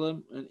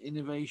Asylum and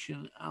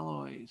Innovation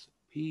Alloys.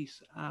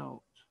 Peace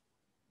out.